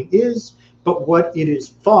something is, but what it is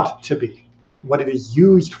thought to be, what it is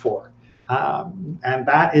used for. And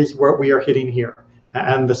that is what we are hitting here.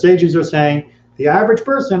 And the sages are saying the average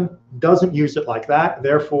person doesn't use it like that,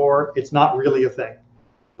 therefore it's not really a thing.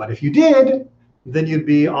 But if you did, then you'd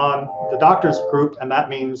be on the doctor's group, and that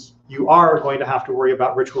means you are going to have to worry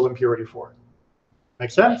about ritual impurity for it.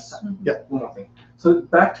 Make sense? Yeah. One more thing. So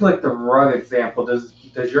back to like the rug example,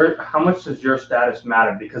 how much does your status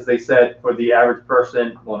matter? Because they said for the average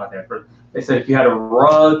person, well, not the average person, they said if you had a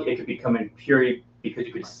rug, it could become impure because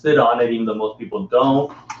you could sit on it, even though most people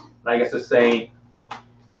don't. And I guess it's saying,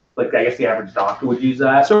 like, I guess the average doctor would use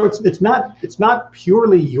that. So it's not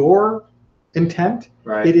purely your intent.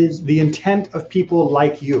 Right. It is the intent of people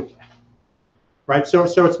like you. Right. So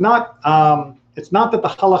it's not that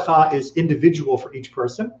the halacha is individual for each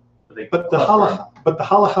person, but the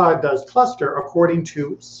halacha does cluster according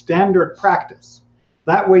to standard practice.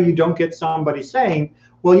 That way you don't get somebody saying,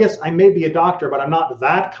 well, yes, I may be a doctor, but I'm not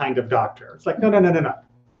that kind of doctor. It's like, no.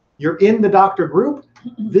 You're in the doctor group.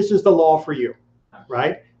 This is the law for you,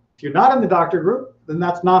 right? If you're not in the doctor group, then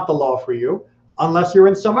that's not the law for you, unless you're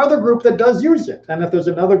in some other group that does use it. And if there's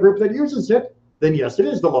another group that uses it, then yes, it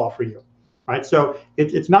is the law for you. Right, so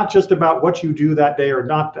it's not just about what you do that day or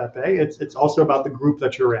not that day. It's also about the group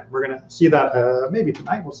that you're in. We're going to see that maybe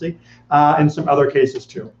tonight. We'll see in some other cases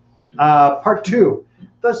too. Part 2,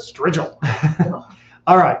 the strigil.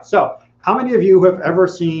 All right. So how many of you have ever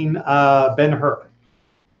seen Ben-Hur?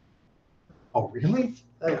 Oh, really?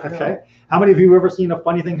 Okay. How many of you have ever seen a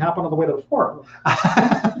funny thing happen on the way to the forum?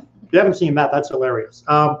 If you haven't seen that, that's hilarious.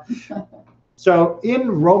 So in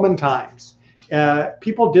Roman times,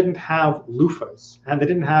 people didn't have loofahs, and they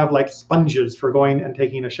didn't have like sponges for going and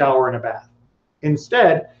taking a shower and a bath.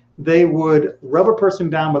 Instead, they would rub a person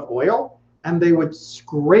down with oil, and they would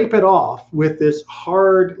scrape it off with this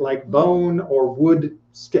hard like bone or wood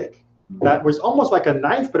stick that was almost like a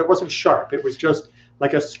knife, but it wasn't sharp. It was just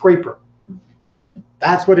like a scraper.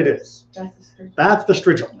 That's what it is. That's the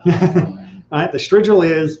strigil. Right? The strigil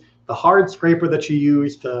is the hard scraper that you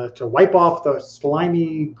use to wipe off the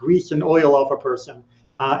slimy grease and oil off a person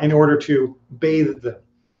in order to bathe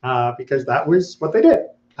them, because that was what they did.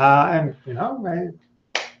 And, I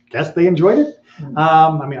guess they enjoyed it.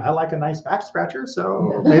 I mean, I like a nice back scratcher,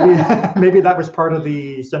 so maybe that was part of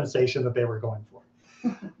the sensation that they were going for.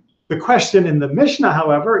 The question in the Mishnah,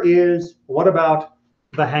 however, is what about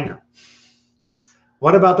the hanger?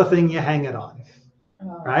 What about the thing you hang it on?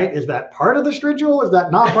 Right? Is that part of the strigil? Is that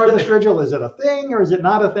not part of the strigil? Is it a thing or is it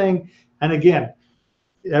not a thing? And again,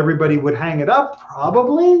 everybody would hang it up,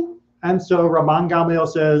 probably. And so Rabban Gamliel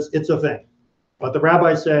says it's a thing. But the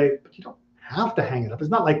rabbis say, but you don't have to hang it up. It's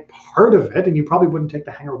not like part of it. And you probably wouldn't take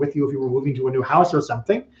the hanger with you if you were moving to a new house or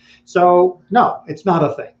something. So no, it's not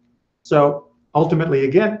a thing. So ultimately,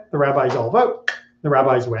 again, the rabbis all vote. The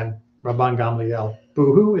rabbis win. Rabban Gamliel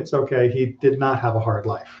Boo-hoo, it's okay. He did not have a hard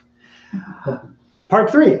life.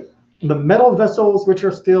 Part 3, the metal vessels which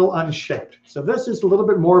are still unshaped. So this is a little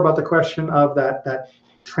bit more about the question of that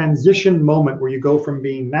transition moment where you go from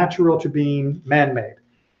being natural to being man-made.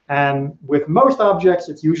 And with most objects,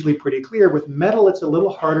 it's usually pretty clear. With metal, it's a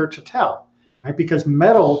little harder to tell, right? Because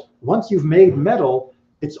metal, once you've made metal,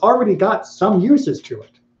 it's already got some uses to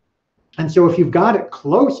it. And so if you've got it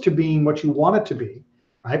close to being what you want it to be,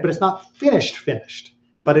 right, but it's not finished,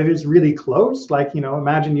 but it is really close, like,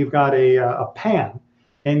 imagine you've got a pan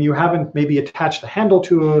and you haven't maybe attached a handle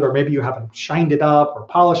to it, or maybe you haven't shined it up or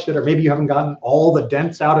polished it, or maybe you haven't gotten all the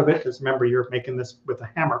dents out of it, because remember, you're making this with a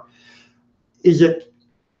hammer. Is it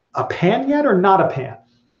a pan yet or not a pan?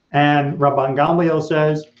 And Rabban Gamliel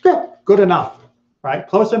says, good enough, right?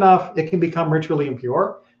 Close enough, it can become ritually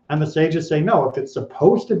impure. And the sages say, no, if it's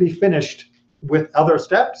supposed to be finished with other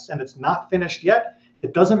steps and it's not finished yet,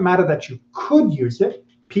 it doesn't matter that you could use it.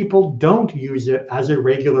 People don't use it as a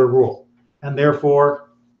regular rule, and therefore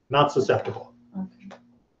not susceptible. Okay.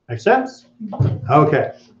 Make sense?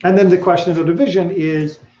 Okay. And then the question of the division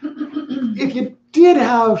is, if you did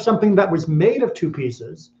have something that was made of 2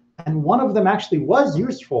 pieces, and one of them actually was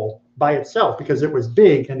useful by itself because it was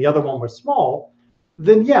big and the other one was small,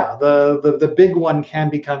 then yeah, the big one can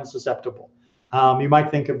become susceptible. You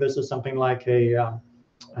might think of this as something like well,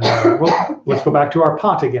 let's go back to our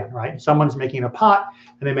pot again, right? Someone's making a pot,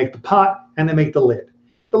 and they make the pot and they make the lid.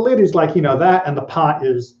 The lid is like, that, and the pot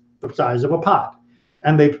is the size of a pot.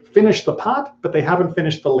 And they've finished the pot, but they haven't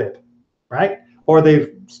finished the lid, right? Or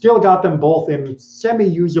they've still got them both in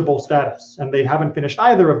semi-usable status, and they haven't finished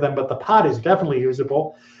either of them, but the pot is definitely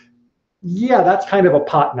usable. Yeah, that's kind of a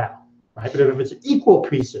pot now, right? But if it's equal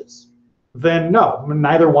pieces, then no,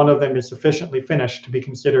 neither one of them is sufficiently finished to be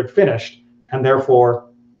considered finished, and therefore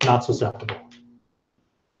not susceptible.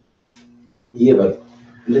 Yeah, but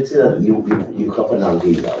let's say that you have an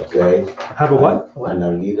argila, okay? Have a what? An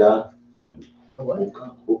argila.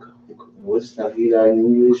 Hookah. What's argila in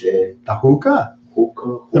English? A hookah?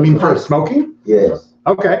 Hookah. I mean, for smoking? Yes.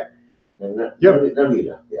 Okay.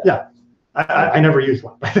 Argila. Yeah. I never use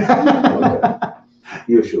one. Okay.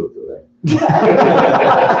 You should, right?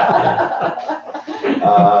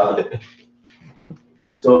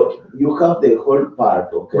 So you have the whole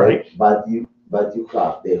part, okay? Right. But you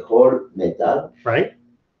have the whole metal. Right.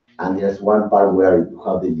 And there's one part where you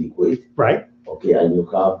have the liquid. Right. Okay, and you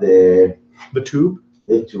have the tube.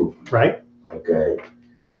 The tube. Right. Okay.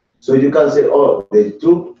 So you can say, oh, the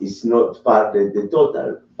tube is not part of the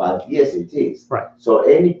total, but yes, it is. Right. So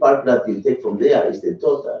any part that you take from there is the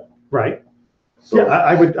total. Right. So, yeah,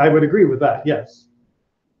 I would agree with that. Yes.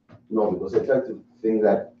 No, because I try to think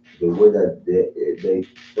that the way that they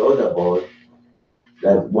thought about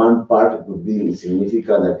that one part could be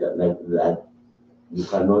insignificant, that you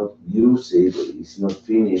cannot use it, it's not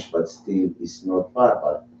finished, but still it's not part.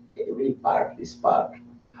 But every part is part.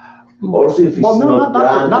 Also, if it's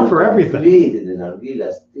not for everything. Then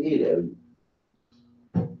argila still.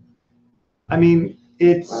 I mean,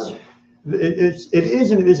 it is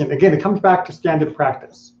and it isn't. Again, it comes back to standard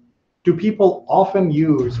practice. Do people often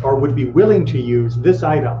use or would be willing to use this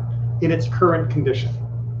item in its current condition,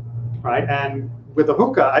 right? And with a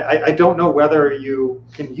hookah, I don't know whether you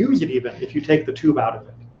can use it even if you take the tube out of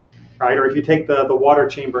it, right? Or if you take the water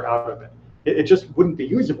chamber out of it. It just wouldn't be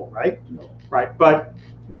usable, right? No. Right, but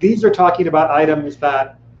these are talking about items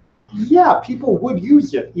that, yeah, people would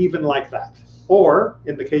use it even like that. Or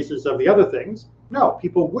in the cases of the other things, no,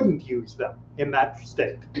 people wouldn't use them in that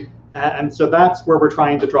state. And so that's where we're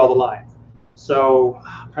trying to draw the line. So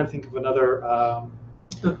I'm trying to think of another.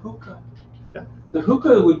 The hookah. Yeah. The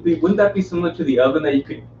hookah wouldn't that be similar to the oven that you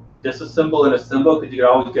could disassemble and assemble, because you could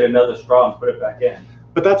always get another straw and put it back in?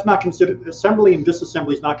 But that's not considered, assembly and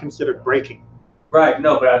disassembly is not considered breaking. Right,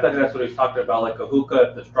 no, but I thought that's what he was talking about, like a hookah,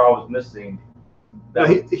 if the straw was missing.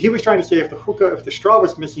 He was trying to say if the straw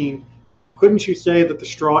was missing, couldn't you say that the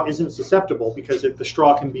straw isn't susceptible because the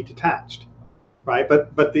straw can be detached, right?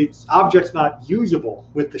 But the object's not usable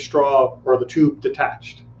with the straw or the tube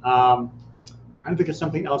detached. I don't think it's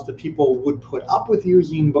something else that people would put up with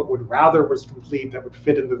using, but would rather was complete, that would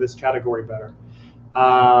fit into this category better.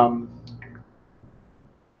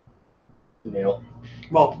 Nail.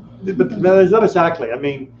 Well, but there's not exactly. I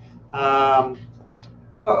mean,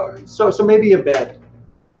 so maybe a bed,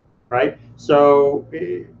 right? So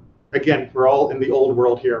again, we're all in the old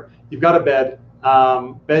world here. You've got a bed.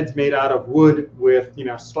 Bed's made out of wood with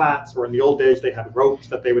slats, or in the old days they had ropes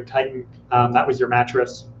that they would tighten. That was your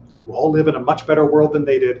mattress. We all live in a much better world than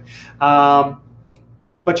they did.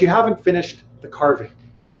 But you haven't finished the carving,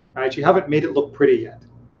 right? You haven't made it look pretty yet.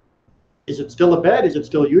 Is it still a bed? Is it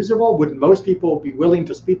still usable? Would most people be willing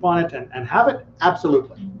to sleep on it and have it?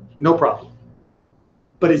 Absolutely, no problem.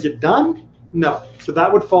 But is it done? No. So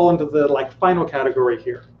that would fall into the final category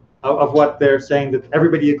here of what they're saying, that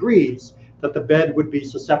everybody agrees that the bed would be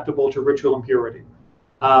susceptible to ritual impurity.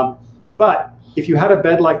 But if you had a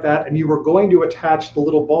bed like that and you were going to attach the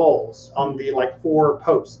little balls on the 4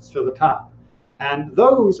 posts to the top, and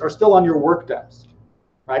those are still on your work desk,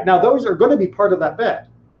 right? Now those are going to be part of that bed.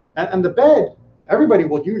 And the bed, everybody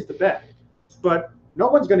will use the bed, but no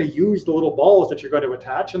one's going to use the little balls that you're going to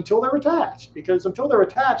attach until they're attached, because until they're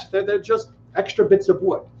attached, they're just extra bits of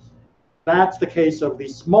wood. That's the case of the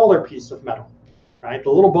smaller piece of metal, right? The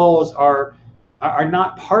little balls are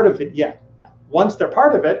not part of it yet. Once they're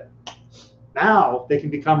part of it, now they can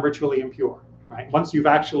become ritually impure, right? Once you've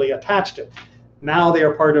actually attached it, now they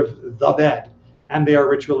are part of the bed, and they are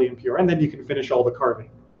ritually impure, and then you can finish all the carving.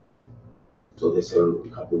 So this will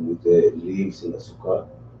happen with the leaves in the sukkah?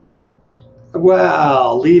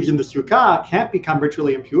 Well, leaves in the sukkah can't become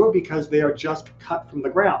ritually impure because they are just cut from the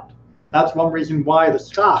ground. That's one reason why the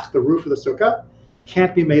schach, the roof of the sukkah,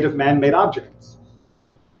 can't be made of man-made objects.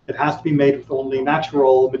 It has to be made with only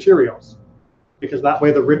natural materials, because that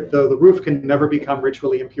way the roof can never become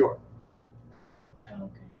ritually impure.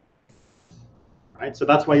 Okay. Right? So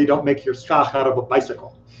that's why you don't make your schach out of a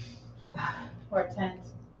bicycle. Or a tent.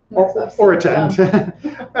 Or a tent.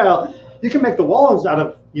 Well, you can make the walls out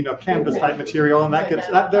of canvas type material, and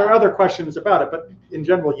there are other questions about it, but in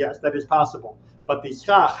general, yes, that is possible. But the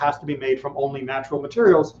schach has to be made from only natural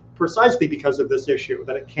materials, precisely because of this issue,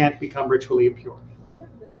 that it can't become ritually impure.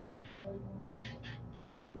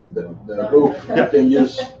 The roof, you can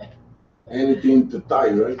use anything to tie,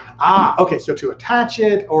 right? Okay, so to attach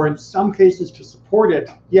it, or in some cases to support it,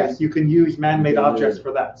 yes, you can use man-made objects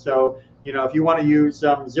for that. So, if you want to use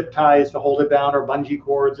zip ties to hold it down, or bungee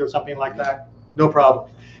cords or something like that, no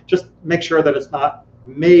problem. Just make sure that it's not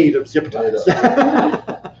made of zip ties.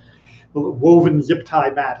 Woven zip tie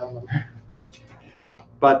mat on them.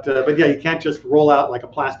 But yeah, you can't just roll out like a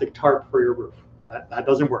plastic tarp for your roof. That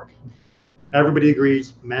doesn't work. Everybody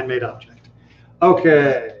agrees, man-made object.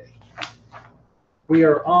 Okay. We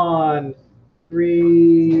are on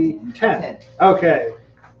 310. Okay.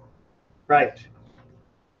 Right.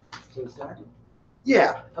 Can we start?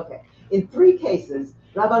 Yeah. Okay. In 3 cases,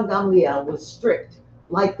 Rabban Gamliel was strict,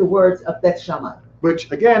 like the words of Beth Shammai.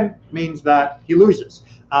 Which again means that he loses.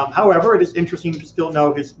 However, it is interesting to still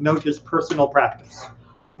note his personal practice.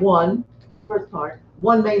 First part,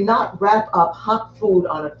 one may not wrap up hot food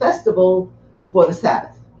on a festival for the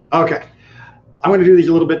Sabbath. Okay. I'm going to do these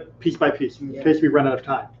a little bit piece by piece in case we run out of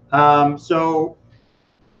time. So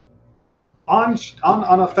on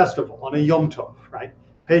a festival, on a Yom Tov, right?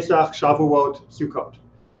 Pesach, Shavuot, Sukkot,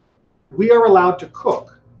 we are allowed to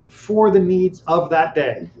cook for the needs of that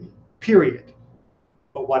day, period.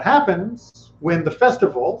 But what happens when the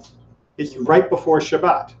festival is right before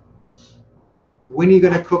Shabbat? When are you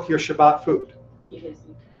going to cook your Shabbat food?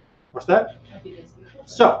 What's that?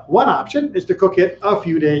 So one option is to cook it a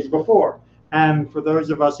few days before. And for those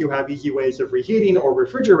of us who have easy ways of reheating or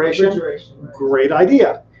refrigeration, great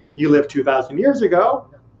idea. You lived 2,000 years ago.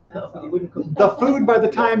 The food by the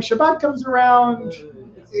time Shabbat comes around,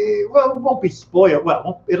 it won't be spoiled.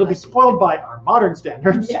 Well, it'll be spoiled by our modern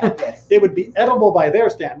standards. Yes. It would be edible by their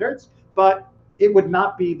standards, but it would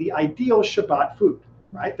not be the ideal Shabbat food,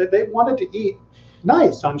 right? That they wanted to eat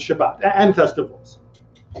nice on Shabbat and festivals.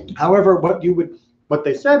 However, what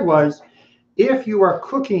they said was, if you are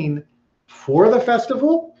cooking for the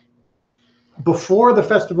festival, before the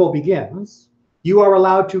festival begins, you are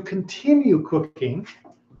allowed to continue cooking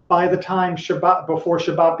by the time before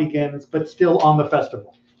Shabbat begins, but still on the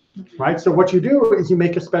festival, right? So what you do is you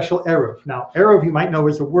make a special eruv. Now, eruv, you might know,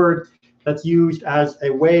 is a word that's used as a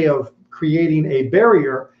way of creating a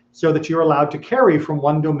barrier so that you're allowed to carry from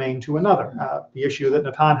one domain to another, the issue that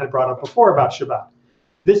Natan had brought up before about Shabbat.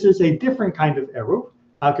 This is a different kind of eruv,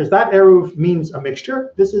 because that eruv means a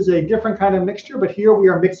mixture. This is a different kind of mixture, but here we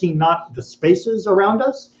are mixing not the spaces around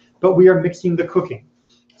us, but we are mixing the cooking.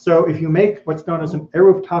 So if you make what's known as an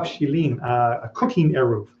eruv tavshilin, a cooking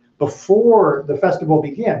eruv, before the festival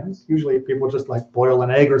begins, usually people just like boil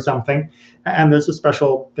an egg or something, and there's a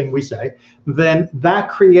special thing we say, then that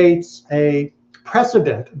creates a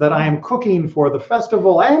precedent that I am cooking for the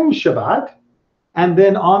festival and Shabbat, and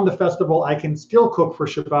then on the festival I can still cook for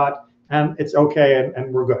Shabbat, and it's okay,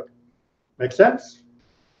 and we're good. Make sense?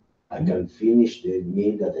 I can finish the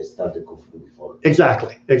meal that I started cooking before.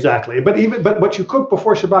 Exactly. But what you cook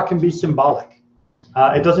before Shabbat can be symbolic.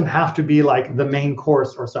 It doesn't have to be like the main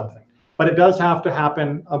course or something. but it does have to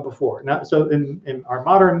happen before. Now, so in our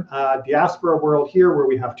modern diaspora world here, where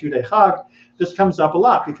we have 2-day Chag, this comes up a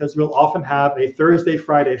lot because we'll often have a Thursday,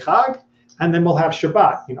 Friday Chag, and then we'll have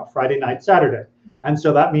Shabbat, Friday night, Saturday. And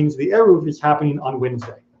so that means the Eruv is happening on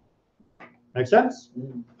Wednesday. Make sense?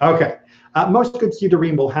 Okay. Most good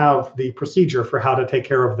Sidurim will have the procedure for how to take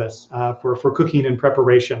care of this for cooking and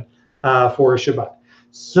preparation for Shabbat.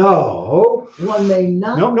 So one may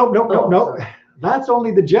not. No. That's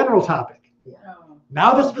only the general topic.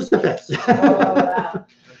 Now the specifics.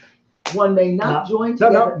 One may not join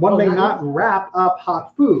together. One may not wrap up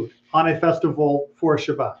hot food on a festival for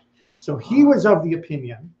Shabbat. So he was of the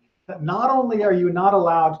opinion that not only are you not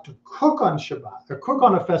allowed to cook on Shabbat or cook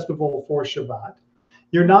on a festival for Shabbat,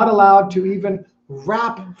 you're not allowed to even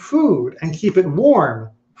wrap food and keep it warm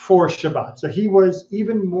for Shabbat. So he was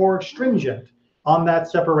even more stringent on that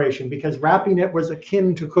separation because wrapping it was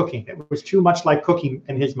akin to cooking. It was too much like cooking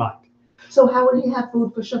in his mind. So how would he have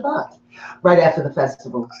food for Shabbat right after the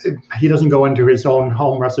festival? He doesn't go into his own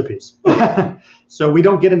home recipes. So we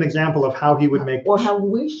don't get an example of how he would make. Or how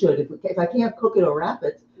we should. If I can't cook it or wrap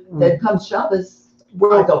it, then comes Shabbos,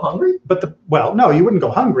 I go hungry? No, you wouldn't go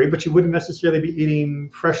hungry, but you wouldn't necessarily be eating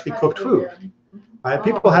freshly cooked food.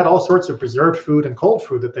 People had all sorts of preserved food and cold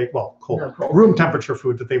food that room temperature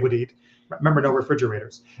food that they would eat. Remember, no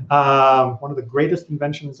refrigerators. One of the greatest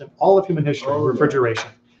inventions in all of human history, refrigeration.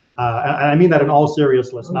 And I mean that in all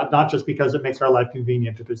seriousness, not just because it makes our life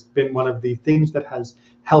convenient. It has been one of the things that has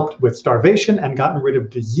helped with starvation and gotten rid of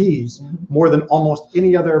disease more than almost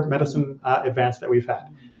any other medicine advance that we've had.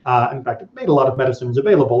 In fact, it made a lot of medicines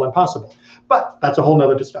available and possible. But that's a whole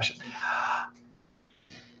nother discussion.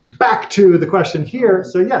 Back to the question here.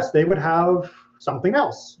 So yes, they would have something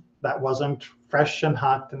else that wasn't fresh and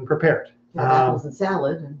hot and prepared. Apples and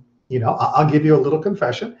salad. I'll give you a little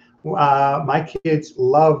confession. My kids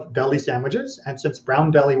love deli sandwiches, and since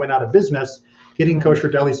Brown Deli went out of business, getting kosher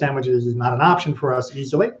deli sandwiches is not an option for us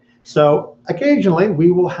easily. So occasionally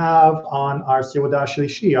we will have on our Seudah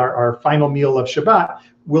Shlishi, our final meal of Shabbat,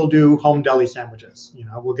 we'll do home deli sandwiches.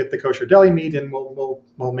 We'll get the kosher deli meat and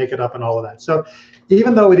we'll make it up and all of that. So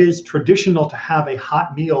even though it is traditional to have a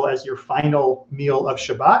hot meal as your final meal of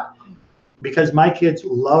Shabbat, because my kids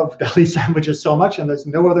love deli sandwiches so much and there's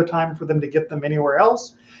no other time for them to get them anywhere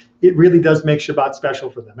else, it really does make Shabbat special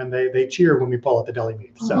for them. And they cheer when we pull out the deli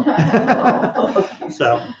meat. So,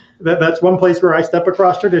 that's one place where I step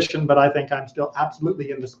across tradition, but I think I'm still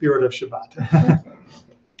absolutely in the spirit of Shabbat.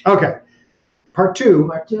 Okay. Part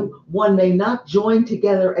two. One may not join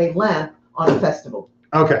together a lamp on a festival.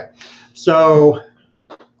 Okay. So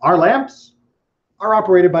our lamps are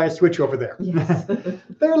operated by a switch over there. Yes.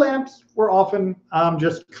 Their lamps were often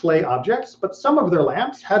just clay objects, but some of their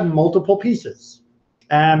lamps had multiple pieces.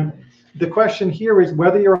 And the question here is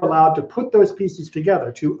whether you're allowed to put those pieces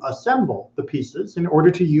together, to assemble the pieces in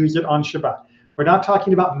order to use it on Shabbat. We're not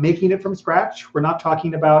talking about making it from scratch. We're not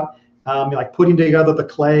talking about like putting together the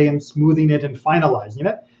clay and smoothing it and finalizing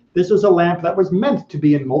it. This is a lamp that was meant to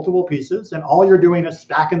be in multiple pieces, and all you're doing is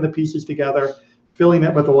stacking the pieces together, filling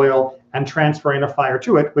it with oil, and transferring a fire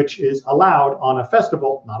to it, which is allowed on a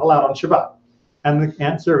festival, not allowed on Shabbat. And the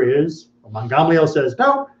answer is, Rabban Gamliel says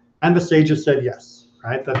no, and the sages said yes.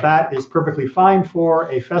 Right, that is perfectly fine for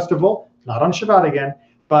a festival, not on Shabbat again,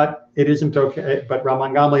 but it isn't okay. But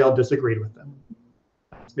Rabban Gamliel disagreed with them.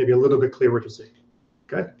 It's maybe a little bit clearer to see.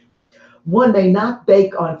 Okay. One may not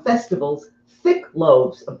bake on festivals thick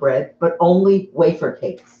loaves of bread, but only wafer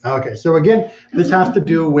cakes. Okay, so again, this has to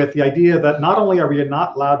do with the idea that not only are we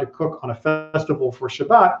not allowed to cook on a festival for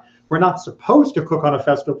Shabbat, we're not supposed to cook on a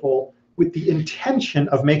festival with the intention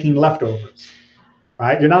of making leftovers.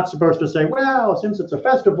 Right? You're not supposed to say, well, since it's a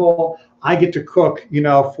festival, I get to cook,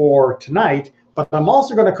 for tonight, but I'm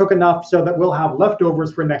also going to cook enough so that we'll have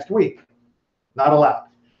leftovers for next week. Not allowed.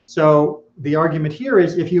 So the argument here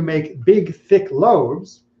is if you make big, thick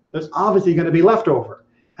loaves, there's obviously going to be leftover,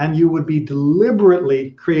 and you would be deliberately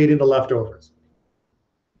creating the leftovers.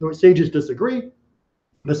 The sages disagree.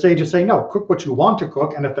 The sages say, no, cook what you want to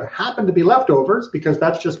cook, and if there happen to be leftovers, because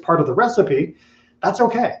that's just part of the recipe, that's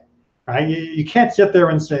okay. Right? You can't sit there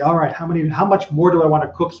and say, all right, how much more do I want to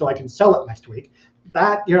cook so I can sell it next week?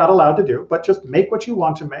 That you're not allowed to do, but just make what you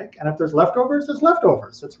want to make. And if there's leftovers, there's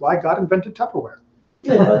leftovers. That's why God invented Tupperware.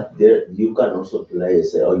 Yeah, but there you can also play and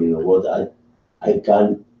say, oh, you know what, I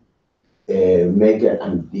can make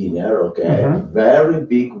a dinner, okay, very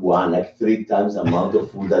big one, like 3 times the amount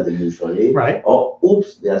of food that they usually. Right. Oh,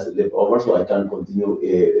 oops, there's leftover, so I can continue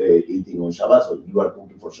eating on Shabbat. So you are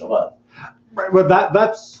cooking for Shabbat. Right. Well,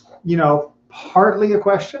 that's partly a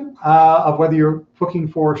question of whether you're cooking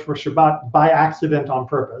for Shabbat by accident on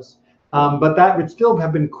purpose. But that would still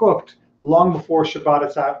have been cooked long before Shabbat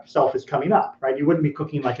itself is coming up, right? You wouldn't be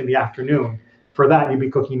cooking like in the afternoon. For that, you'd be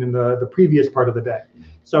cooking in the previous part of the day.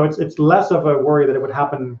 So it's less of a worry that it would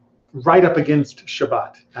happen right up against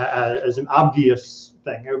Shabbat as an obvious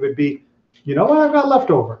thing. It would be, you know what, I've got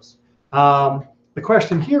leftovers. The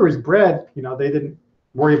question here is bread. They didn't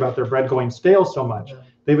worry about their bread going stale so much.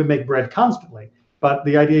 They would make bread constantly. But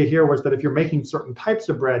the idea here was that if you're making certain types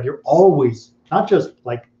of bread, you're always, not just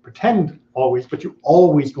like pretend always, but you're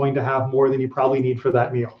always going to have more than you probably need for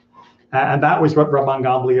that meal. And that was what Rabban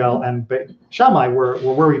Gamliel and Shammai were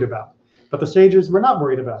worried about. But the sages were not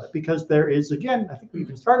worried about it because there is, again, I think we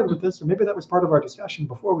even started with this, or maybe that was part of our discussion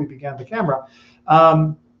before we began the camera.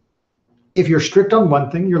 If you're strict on one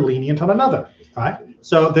thing, you're lenient on another, right?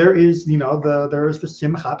 So there is, there is the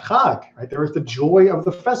Simchat Chag, right? There is the joy of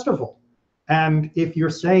the festival. And if you're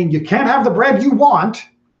saying you can't have the bread you want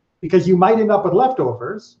because you might end up with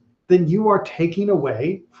leftovers, then you are taking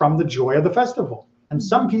away from the joy of the festival. And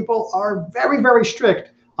some people are very, very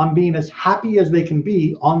strict on being as happy as they can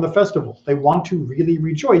be on the festival. They want to really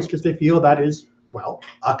rejoice because they feel that is, well,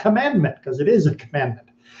 a commandment, because it is a commandment.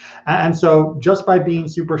 And so just by being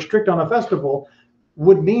super strict on a festival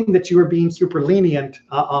would mean that you are being super lenient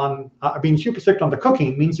being super strict on the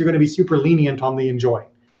cooking means you're going to be super lenient on the enjoy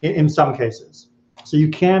in some cases. So you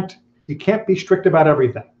can't be strict about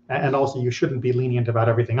everything. And also you shouldn't be lenient about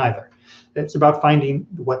everything either. It's about finding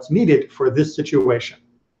what's needed for this situation.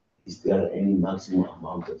 Is there any maximum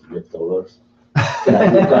amount of leftovers?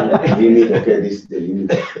 That you can limit, okay, this is the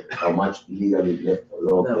limit of how much legally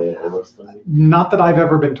leftovers? Not that I've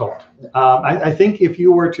ever been told. I think if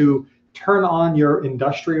you were to turn on your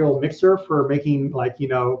industrial mixer for making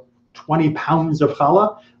 20 pounds of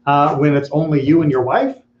challah when it's only you and your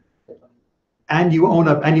wife, and you own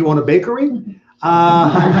a bakery,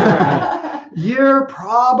 you're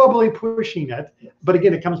probably pushing it. But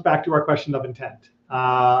again, it comes back to our question of intent.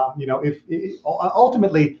 If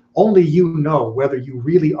ultimately only you know whether you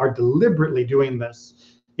really are deliberately doing this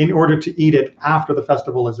in order to eat it after the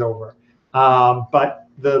festival is over. But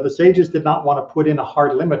the sages did not want to put in a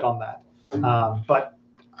hard limit on that. But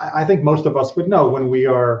I think most of us would know when we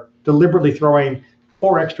are deliberately throwing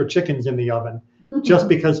 4 extra chickens in the oven just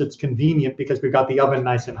because it's convenient because we've got the oven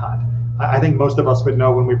nice and hot. I think most of us would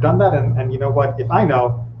know when we've done that. And you know what? If I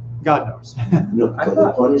know, God knows. No, but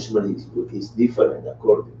the punishment is different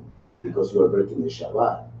according, because you are breaking the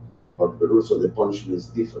Shabbat. But also the punishment is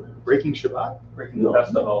different. Breaking Shabbat? Breaking the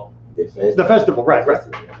festival. The festival, right.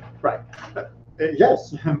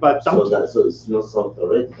 Yes, but so it's not so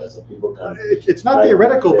theoretical, so people can. It's not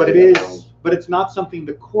theoretical, but it is. But it's not something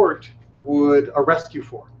the court would arrest you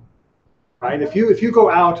for, right? If you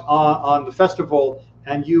go out on the festival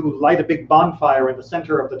and you light a big bonfire in the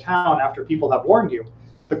center of the town after people have warned you,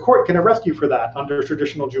 the court can arrest you for that under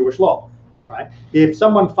traditional Jewish law, right? If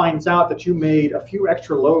someone finds out that you made a few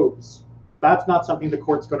extra loaves, that's not something the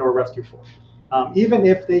court's going to arrest you for, even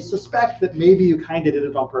if they suspect that maybe you kind of did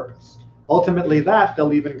it on purpose. Ultimately, that they'll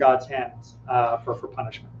leave in God's hands for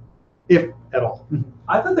punishment, if at all.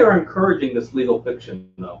 I thought they were encouraging this legal fiction,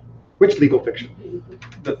 though. Which legal fiction?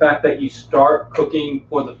 The fact that you start cooking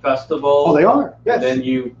for the festival. Oh, they are. Yes. And then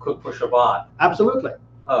you cook for Shabbat. Absolutely.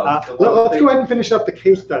 So let's go ahead and finish up the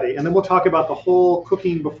case study, and then we'll talk about the whole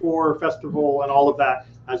cooking before festival and all of that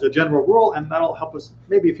as a general rule, and that'll help us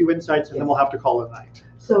maybe a few insights, and then we'll have to call it a night.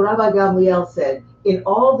 So Rabbi Gamliel said, in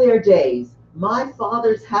all their days, my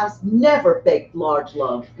father's house never baked large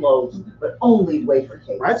loaves, but only wafer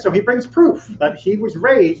cakes. Right, so he brings proof that he was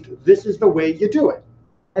raised, this is the way you do it.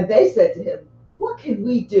 And they said to him, what can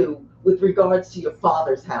we do with regards to your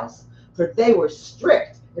father's house? For they were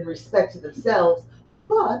strict in respect to themselves,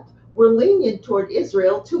 but were lenient toward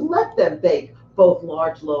Israel to let them bake both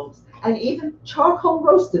large loaves and even charcoal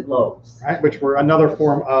roasted loaves. Right, which were another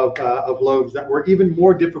form of loaves that were even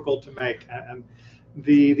more difficult to make. And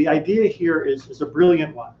the idea here is a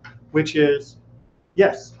brilliant one, which is,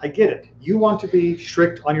 yes, I get it. You want to be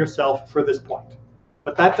strict on yourself for this point,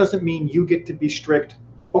 but that doesn't mean you get to be strict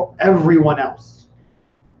for everyone else.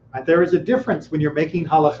 Right? There is a difference when you're making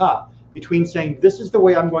halakha between saying, this is the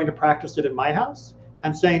way I'm going to practice it in my house,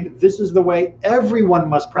 and saying, this is the way everyone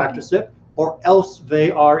must practice it, or else they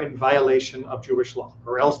are in violation of Jewish law,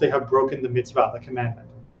 or else they have broken the mitzvah, the commandment.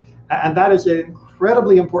 And that is an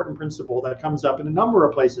incredibly important principle that comes up in a number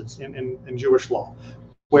of places in Jewish law,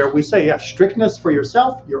 where we say, yes, strictness for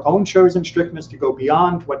yourself, your own chosen strictness to go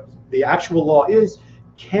beyond what the actual law is,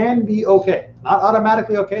 can be okay. Not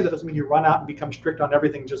automatically okay. That doesn't mean you run out and become strict on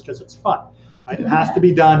everything just because it's fun. Right? It has to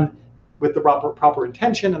be done with the proper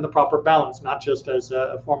intention and the proper balance, not just as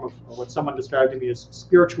a form of what someone described to me as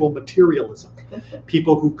spiritual materialism.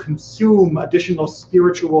 People who consume additional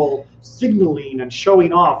spiritual signaling and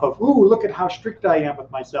showing off of, ooh, look at how strict I am with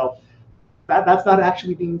myself. That's not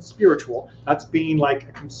actually being spiritual. That's being like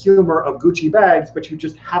a consumer of Gucci bags, but you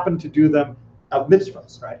just happen to do them of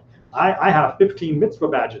mitzvahs, right? I have 15 mitzvah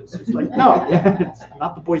badges. It's like, no, it's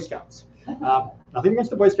not the Boy Scouts. Nothing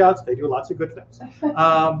against the Boy Scouts. They do lots of good things.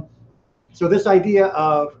 So this idea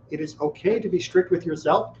of it is okay to be strict with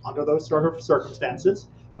yourself under those sort of circumstances,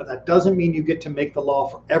 but that doesn't mean you get to make the law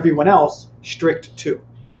for everyone else strict too,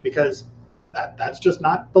 because that's just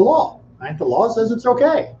not the law, right? The law says it's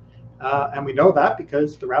okay. And we know that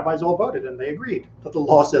because the rabbis all voted and they agreed that the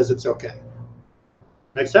law says it's okay.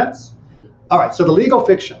 Make sense? All right, so the legal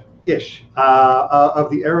fiction-ish of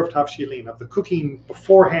the Erev Tavshilin, of the cooking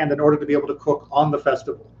beforehand in order to be able to cook on the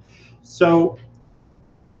festival. So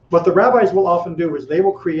what the rabbis will often do is they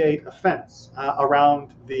will create a fence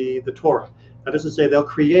around the Torah. That is to say, they'll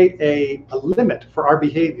create a limit for our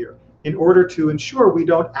behavior in order to ensure we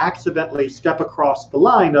don't accidentally step across the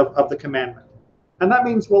line of the commandment. And that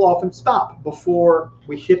means we'll often stop before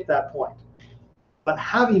we hit that point. But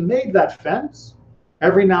having made that fence,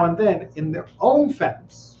 every now and then in their own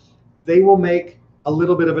fence, they will make a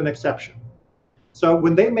little bit of an exception. So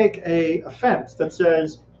when they make a fence that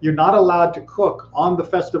says you're not allowed to cook on the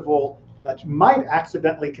festival, that you might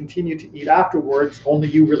accidentally continue to eat afterwards, only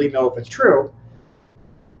you really know if it's true,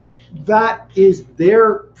 that is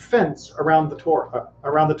their fence around the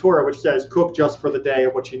Torah, which says cook just for the day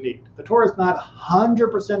of what you need. The Torah is not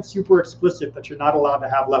 100% super explicit that you're not allowed to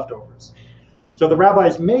have leftovers. So the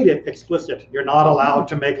rabbis made it explicit, you're not allowed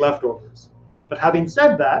to make leftovers. But having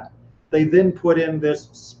said that, they then put in this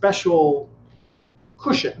special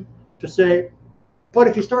cushion to say, but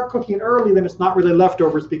if you start cooking early, then it's not really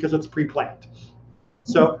leftovers because it's pre-planned.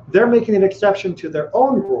 So they're making an exception to their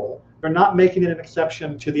own rule. They're not making it an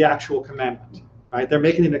exception to the actual commandment, right? They're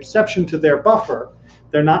making an exception to their buffer.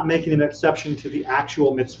 They're not making an exception to the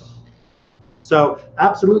actual mitzvah. So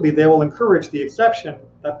absolutely, they will encourage the exception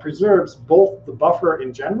that preserves both the buffer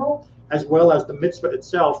in general as well as the mitzvah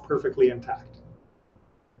itself perfectly intact.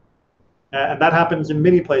 And that happens in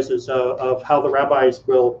many places of how the rabbis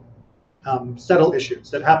will settle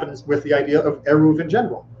issues. It happens with the idea of eruv in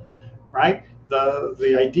general, right?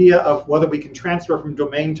 The idea of whether we can transfer from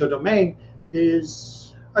domain to domain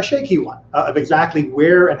is a shaky one, of exactly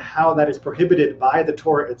where and how that is prohibited by the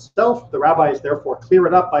Torah itself. The rabbis therefore clear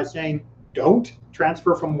it up by saying, don't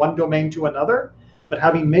transfer from one domain to another. But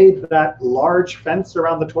having made that large fence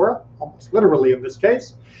around the Torah, almost literally in this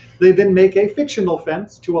case, they then make a fictional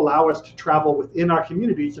fence to allow us to travel within our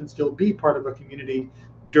communities and still be part of a community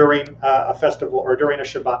during a festival or during a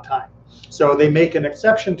Shabbat time. So they make an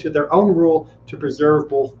exception to their own rule to preserve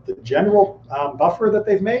both the general buffer that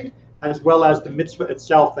they've made, as well as the mitzvah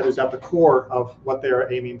itself that is at the core of what they're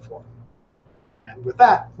aiming for. And with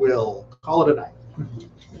that, we'll call it a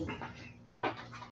night.